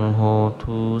ñāti nang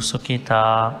hotu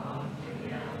sukhita.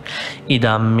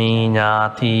 Idammi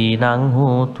ñāti nang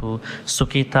hotu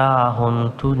sukhita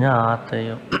hontu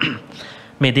ñātayo.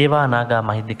 May Deva, Naga,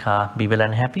 Mahidika be well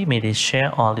and happy. May they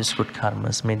share all these good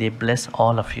karmas. May they bless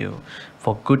all of you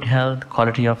for good health,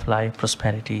 quality of life,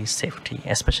 prosperity, safety,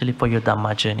 especially for your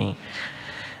Dhamma journey.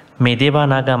 May Deva,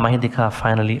 Naga, Mahidika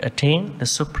finally attain the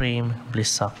supreme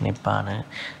bliss of Nibbana.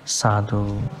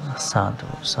 Sadhu, sadhu,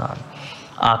 sadhu.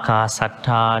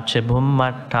 Akasatta ca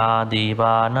bhummatta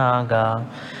deva naga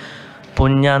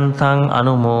punyantang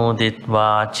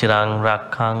anumoditva chirang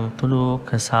rakkang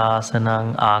tuluka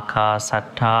sasanang.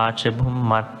 Akasatta ca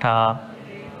bhummatta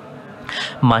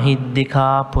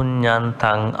Mahiddika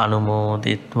punyantang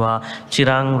anumoditva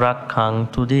chirang rakkang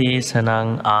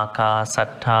tudesanang.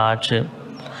 Akasatta ca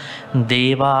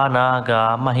deva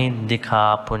naga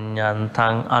mahiddika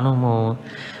punyantang anumoditva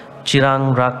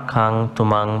chirang rakkang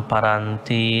tumang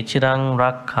paranti chirang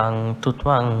rakkang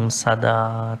tutwang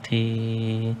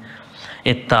sadati.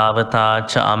 Ettavata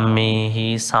ca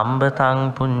ammehi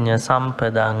sambatang punya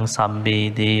sampadang sabbe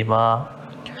deva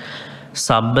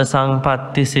sabba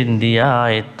sangpatti siddhya.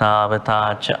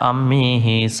 Ettavata ca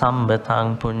ammehi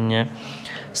sambatang punya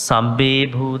sabbe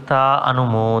bhuta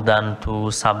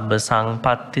anumodantu sabba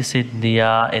sangpatti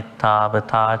siddhya.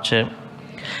 Ettavata ca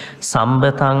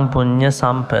sambatang punya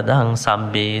sampadang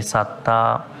sabbe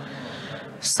satta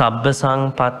sabba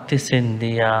sangpatti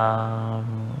siddhya.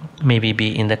 May we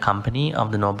be in the company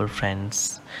of the noble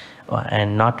friends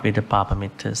and not with the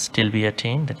papamittas till we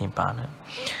attain the Nibbana.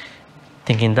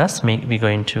 Thinking thus, we're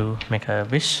going to make a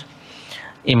wish.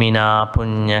 Imina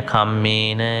punya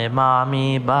kammena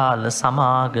mami bala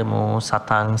samagamu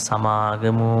satang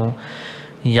samagamu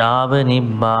yava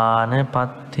nibbana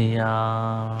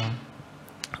pattiya.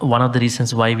 One of the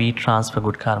reasons why we transfer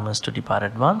good karmas to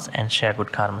departed ones and share good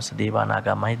karmas to Deva,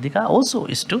 Naga, Mahidika also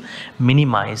is to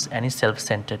minimize any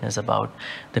self-centeredness about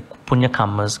the punya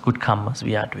karmas, good karmas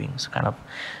we are doing. So kind of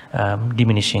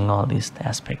diminishing all these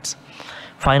aspects.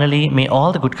 Finally, may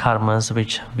all the good karmas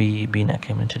which we've been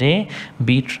accumulating today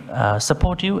be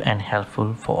supportive and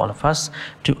helpful for all of us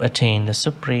to attain the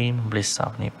supreme bliss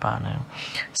of Nibbana.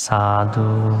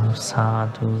 Sadhu,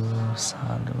 sadhu,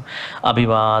 sadhu.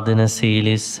 Abhivadana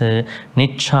silis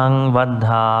nichang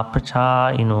vaddha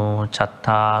pachayino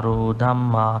chattaru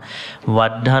dhamma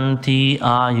vaddhanti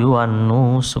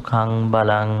ayuvannu sukhang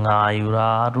balang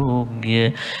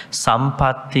ayurarugya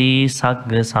sampatti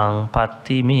sagga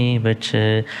sampatti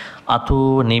mevacha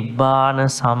Atu nibbana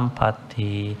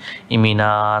sampatti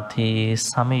iminati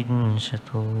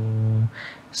saminchatu.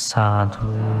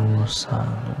 Sadhu,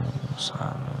 sadhu,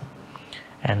 sadhu.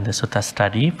 And the sutta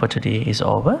study for today is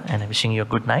over, and I'm wishing you a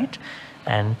good night,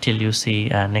 and till you see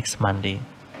next Monday.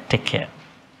 Take care.